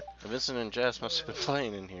 Vincent and Jess must have been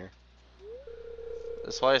playing in here.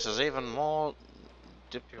 This place is even more...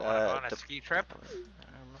 Do you want to go on a ski trip?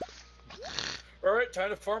 Alright, time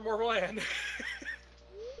to farm more land.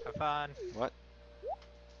 Have fun. What?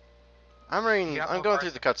 I'm reading. You got I'm more going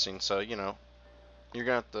cards? through the cutscene, so you know, you're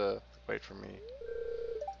gonna have to wait for me.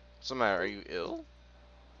 What's the matter? Are you ill?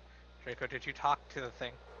 Draco, did you talk to the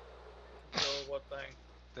thing? So what thing?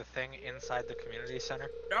 The thing inside the community center?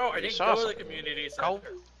 No, I You didn't saw go to the something. community Go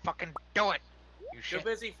center. fucking do it! You Too shit.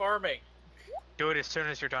 busy farming. Do it as soon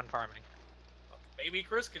as you're done farming. Maybe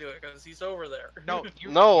Chris can do it because he's over there. No,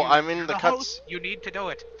 No, I'm in you're the host. You need to do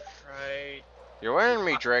it. Right. You're wearing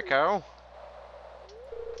me, Draco.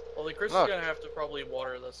 Well, then Chris Look. is gonna have to probably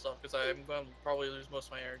water this stuff because I'm gonna probably lose most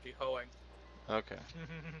of my energy hoeing. Okay.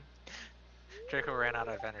 Draco ran out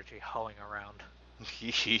of energy hoeing around.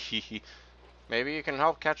 Maybe you can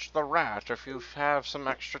help catch the rat if you have some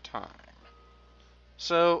extra time.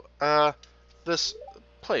 So, this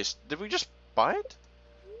place, did we just buy it?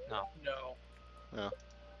 No. No.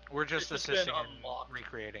 We're just It's just been assisting in unlocked.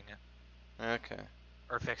 recreating it. Okay.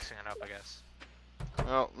 Or fixing it up, I guess.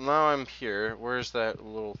 Well, now I'm here. Where's that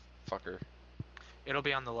little fucker? It'll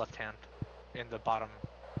be on the left hand. In the bottom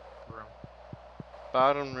room.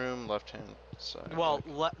 Bottom room, left hand side. Well,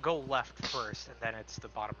 go left first, and then it's the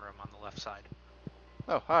bottom room on the left side.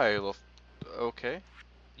 Oh, hi, little... Okay.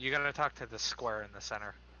 You gotta talk to the square in the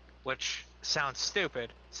center. Which sounds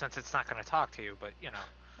stupid, since it's not gonna talk to you, but you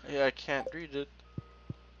know. Yeah, I can't read it.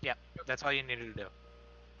 Yep, that's all you needed to do.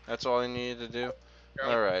 That's all I needed to do? Yep.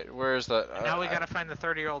 Alright, where's that? And now we gotta find the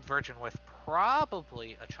 30-year-old virgin with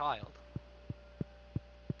probably a child.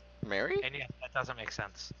 Mary? And yeah, that doesn't make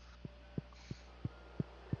sense.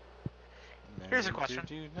 Here's a question.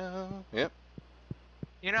 Do you know? Yep.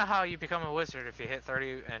 You know how you become a wizard if you hit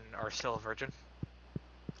 30 and are still a virgin?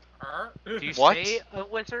 Do you What? stay a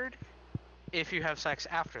wizard if you have sex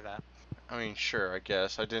after that? I mean, sure, I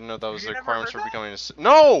guess. I didn't know that was You the never requirements heard for that? becoming a...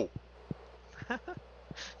 No!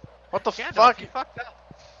 What the Gandalf, fuck? you fucked up.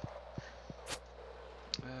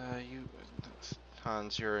 You...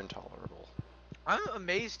 Hans, you're intolerable. I'm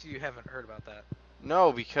amazed you haven't heard about that.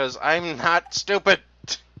 No, because I'm not stupid!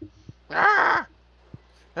 Ah!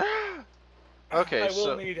 Ah! Okay, I will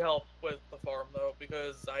so... need help with the farm, though,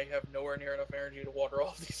 because I have nowhere near enough energy to water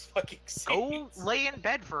all these fucking seeds. Go lay in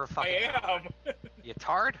bed for a fucking hour. I am! You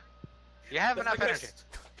tard? You have enough energy.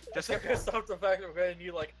 Just not gonna stop the fact that we're gonna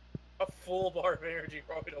need, like, a full bar of energy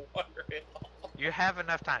probably to water it all. You have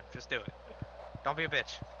enough time. Just do it. Don't be a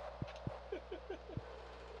bitch.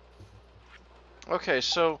 Okay,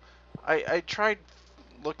 so... I tried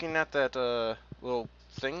looking at that, little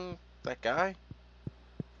thing, that guy.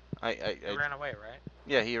 I He ran away, right?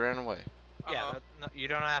 Yeah, he ran away. Yeah, no, you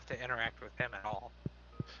don't have to interact with him at all.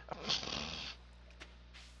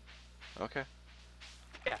 Okay.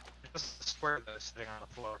 Yeah, just a square that's sitting on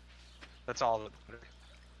the floor. That's all that matters.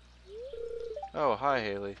 Oh, hi,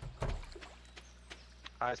 Haley.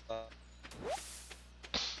 Hi, Spot.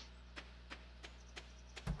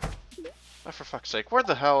 Oh, for fuck's sake, where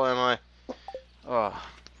the hell am I? Oh.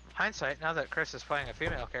 Hindsight, now that Chris is playing a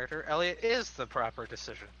female character, Elliot is the proper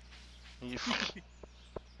decision. You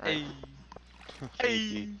Hey.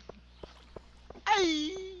 Hey.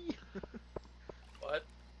 Hey. What?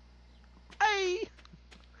 Hey.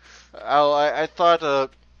 I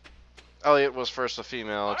thought, Elliot was first a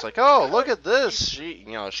female. It's like, oh, look at this.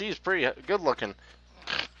 She's pretty good looking.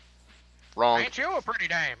 Wrong. Ain't you a pretty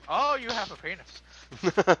dame? Oh, you have a penis.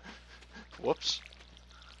 Whoops.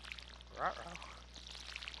 Ruh-roh.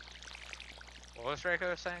 What was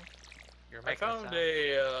Draco saying? You're I making found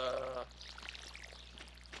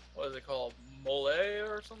what is it called? Mole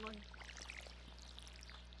or something?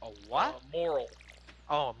 a what? Moral.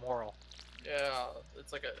 Oh, a moral. Yeah, it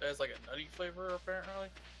has like a nutty flavor apparently.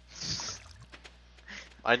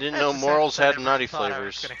 I didn't That's know a morals sentence I had never nutty thought I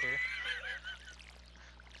was flavors. gonna hear.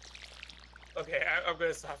 Okay, I'm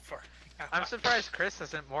gonna stop for now. I'm surprised Chris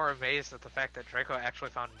isn't more amazed at the fact that Draco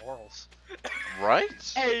actually found morals. Right?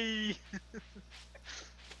 Hey!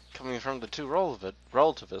 Coming from the two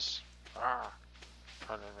relativists. What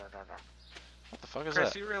the fuck is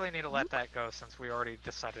Chris, that? you really need to let that go since we already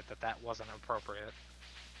decided that that wasn't appropriate.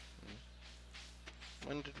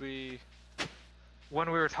 When did we...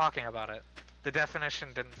 When we were talking about it, the definition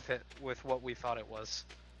didn't fit with what we thought it was.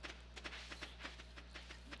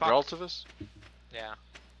 Fuck. Relativist? Yeah.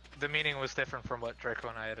 The meaning was different from what Draco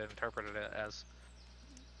and I had interpreted it as.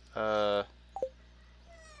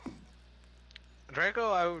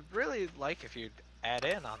 Draco, I would really like if you'd add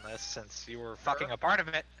in on this since you were fucking a part of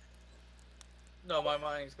it. No, my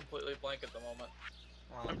mind's completely blank at the moment.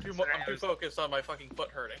 Well, I'm too focused on my fucking foot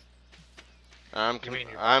hurting. I'm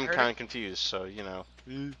kind of confused, so, you know.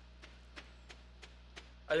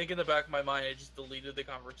 I think in the back of my mind, I just deleted the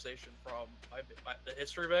conversation from the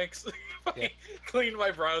history banks. Yeah. Cleaned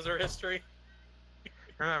my browser history.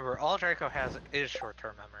 Remember, all Draco has is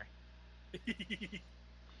short-term memory.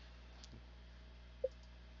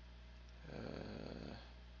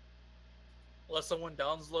 Unless someone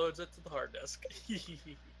downloads it to the hard disk.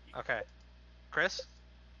 Okay. Chris?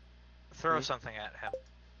 Throw something at him.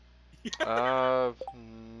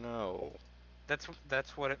 No. That's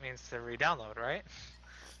what it means to re-download, right?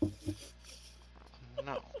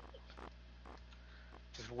 No.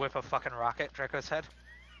 Just whip a fucking rocket at Draco's head.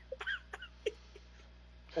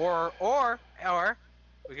 Or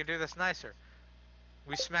we can do this nicer.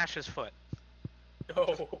 We smash his foot.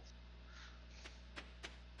 No.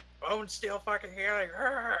 Bone's still fucking healing.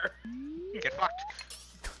 Get fucked.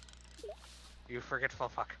 You forgetful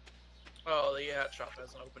fuck. Oh, the hat shop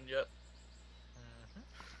hasn't opened yet.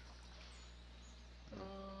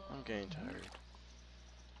 I'm getting tired.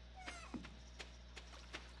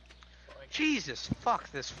 Jesus,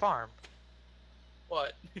 fuck this farm.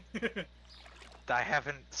 What? I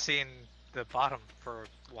haven't seen the bottom for a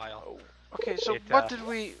while. Oh. Okay, so what did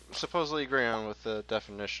we supposedly agree on with the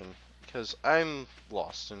definition? Because I'm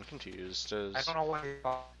lost and confused as... I don't know what you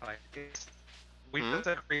thought. We just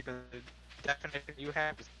agreed that the definition you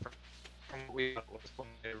have is from what we thought was when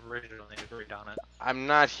we originally agreed on it. I'm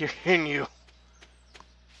not hearing you.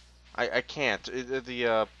 I can't.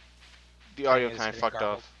 The audio kind of fucked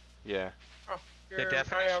off. Yeah. Oh, The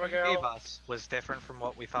definition you gave us was different from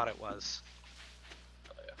what we thought it was.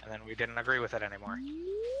 Oh, yeah. And then we didn't agree with it anymore.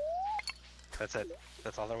 That's it.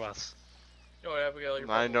 That's all there was. You know what, Abigail,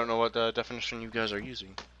 you're I don't know what definition you guys are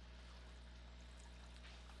using.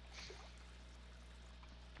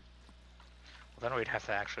 Well, then we'd have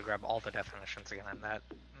to actually grab all the definitions again, and that...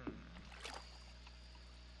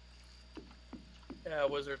 Yeah,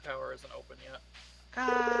 Wizard Tower isn't open yet.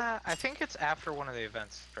 I think it's after one of the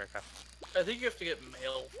events, Draco. I think you have to get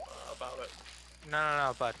mail about it.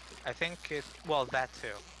 No, but I think it... Well, that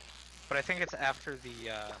too. But I think it's after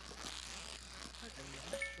the,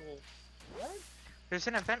 What? There's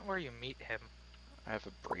an event where you meet him. I have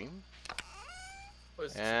a bream.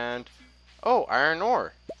 And... Oh, iron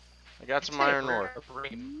ore. I got some iron ore.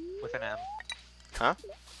 Bream with an M. Huh?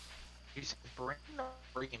 You said bream or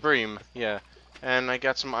bream? Bream, yeah. And I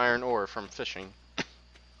got some iron ore from fishing.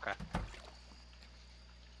 Okay.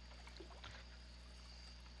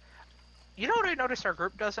 You know what I noticed our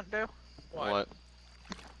group doesn't do? What?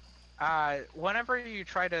 Whenever you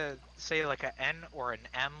try to say like a N or an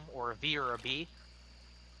M or a V or a B,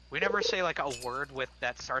 we never say like a word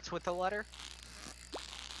that starts with the letter.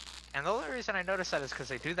 And the only reason I notice that is because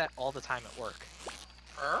they do that all the time at work.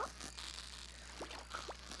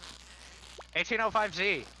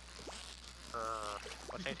 1805Z.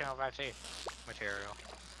 What's 1805Z? Material.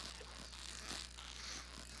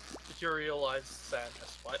 Materialized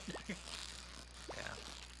sadness. What? Yeah.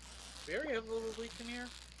 We already have a little leak in here?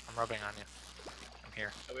 I'm rubbing on you. I'm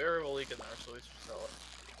here. Yeah, we already have a leak in there, so we should sell it.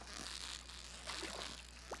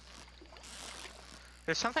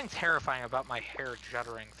 There's something terrifying about my hair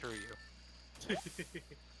juddering through you.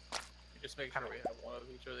 Just make sure we have one of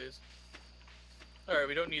each of these. Alright,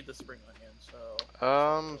 we don't need the spring onion,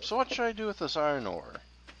 so... So what should I do with this iron ore?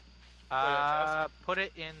 Put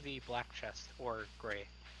it in the black chest, or gray.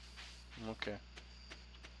 Okay.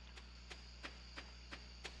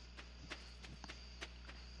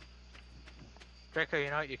 Draco, you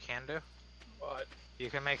know what you can do? What? You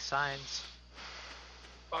can make signs.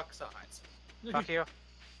 Fuck signs. Fuck you.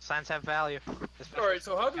 Signs have value. Alright,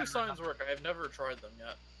 so how do signs work? I have never tried them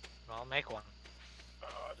yet. Well, make one.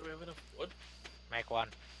 Do we have enough wood? Make one.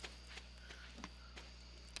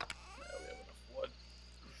 Yeah, we have enough wood.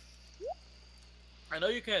 I know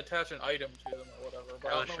you can attach an item to them or whatever,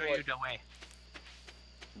 but I'll I don't show know you the way.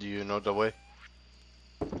 Do you know the way?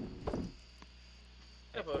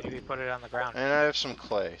 Yeah, but... Maybe put it on the ground. And I have some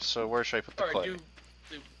clay, so where should I put the clay? do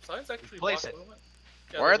signs actually Place block it. movement?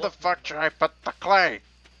 Yeah, Where the fuck should I put the clay?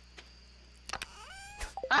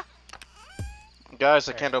 Ah! Guys,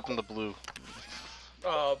 I can't open the blue.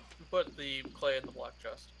 Put the clay in the black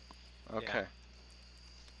chest. Okay. Yeah.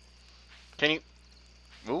 Can you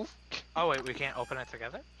move? Oh wait, we can't open it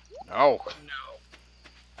together? No. No.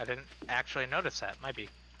 I didn't actually notice that. Might be.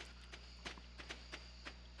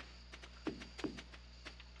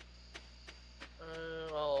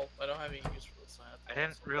 Well, I don't have any use for the sign. I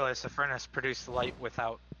didn't realize the furnace produced light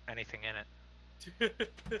without anything in it.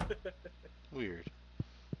 Weird.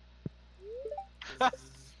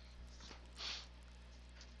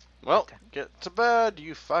 Well, get to bed,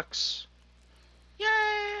 you fucks.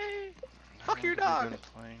 Yay! Fuck your dog!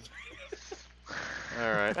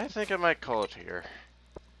 Alright, I think I might call it here.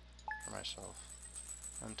 For myself.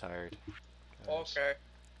 I'm tired. Guys. Okay.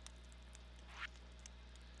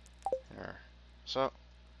 Here. So,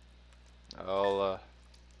 I'll,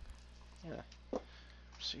 yeah.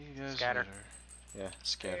 See you guys Scatter. later. Yeah,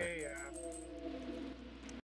 scatter. Hey,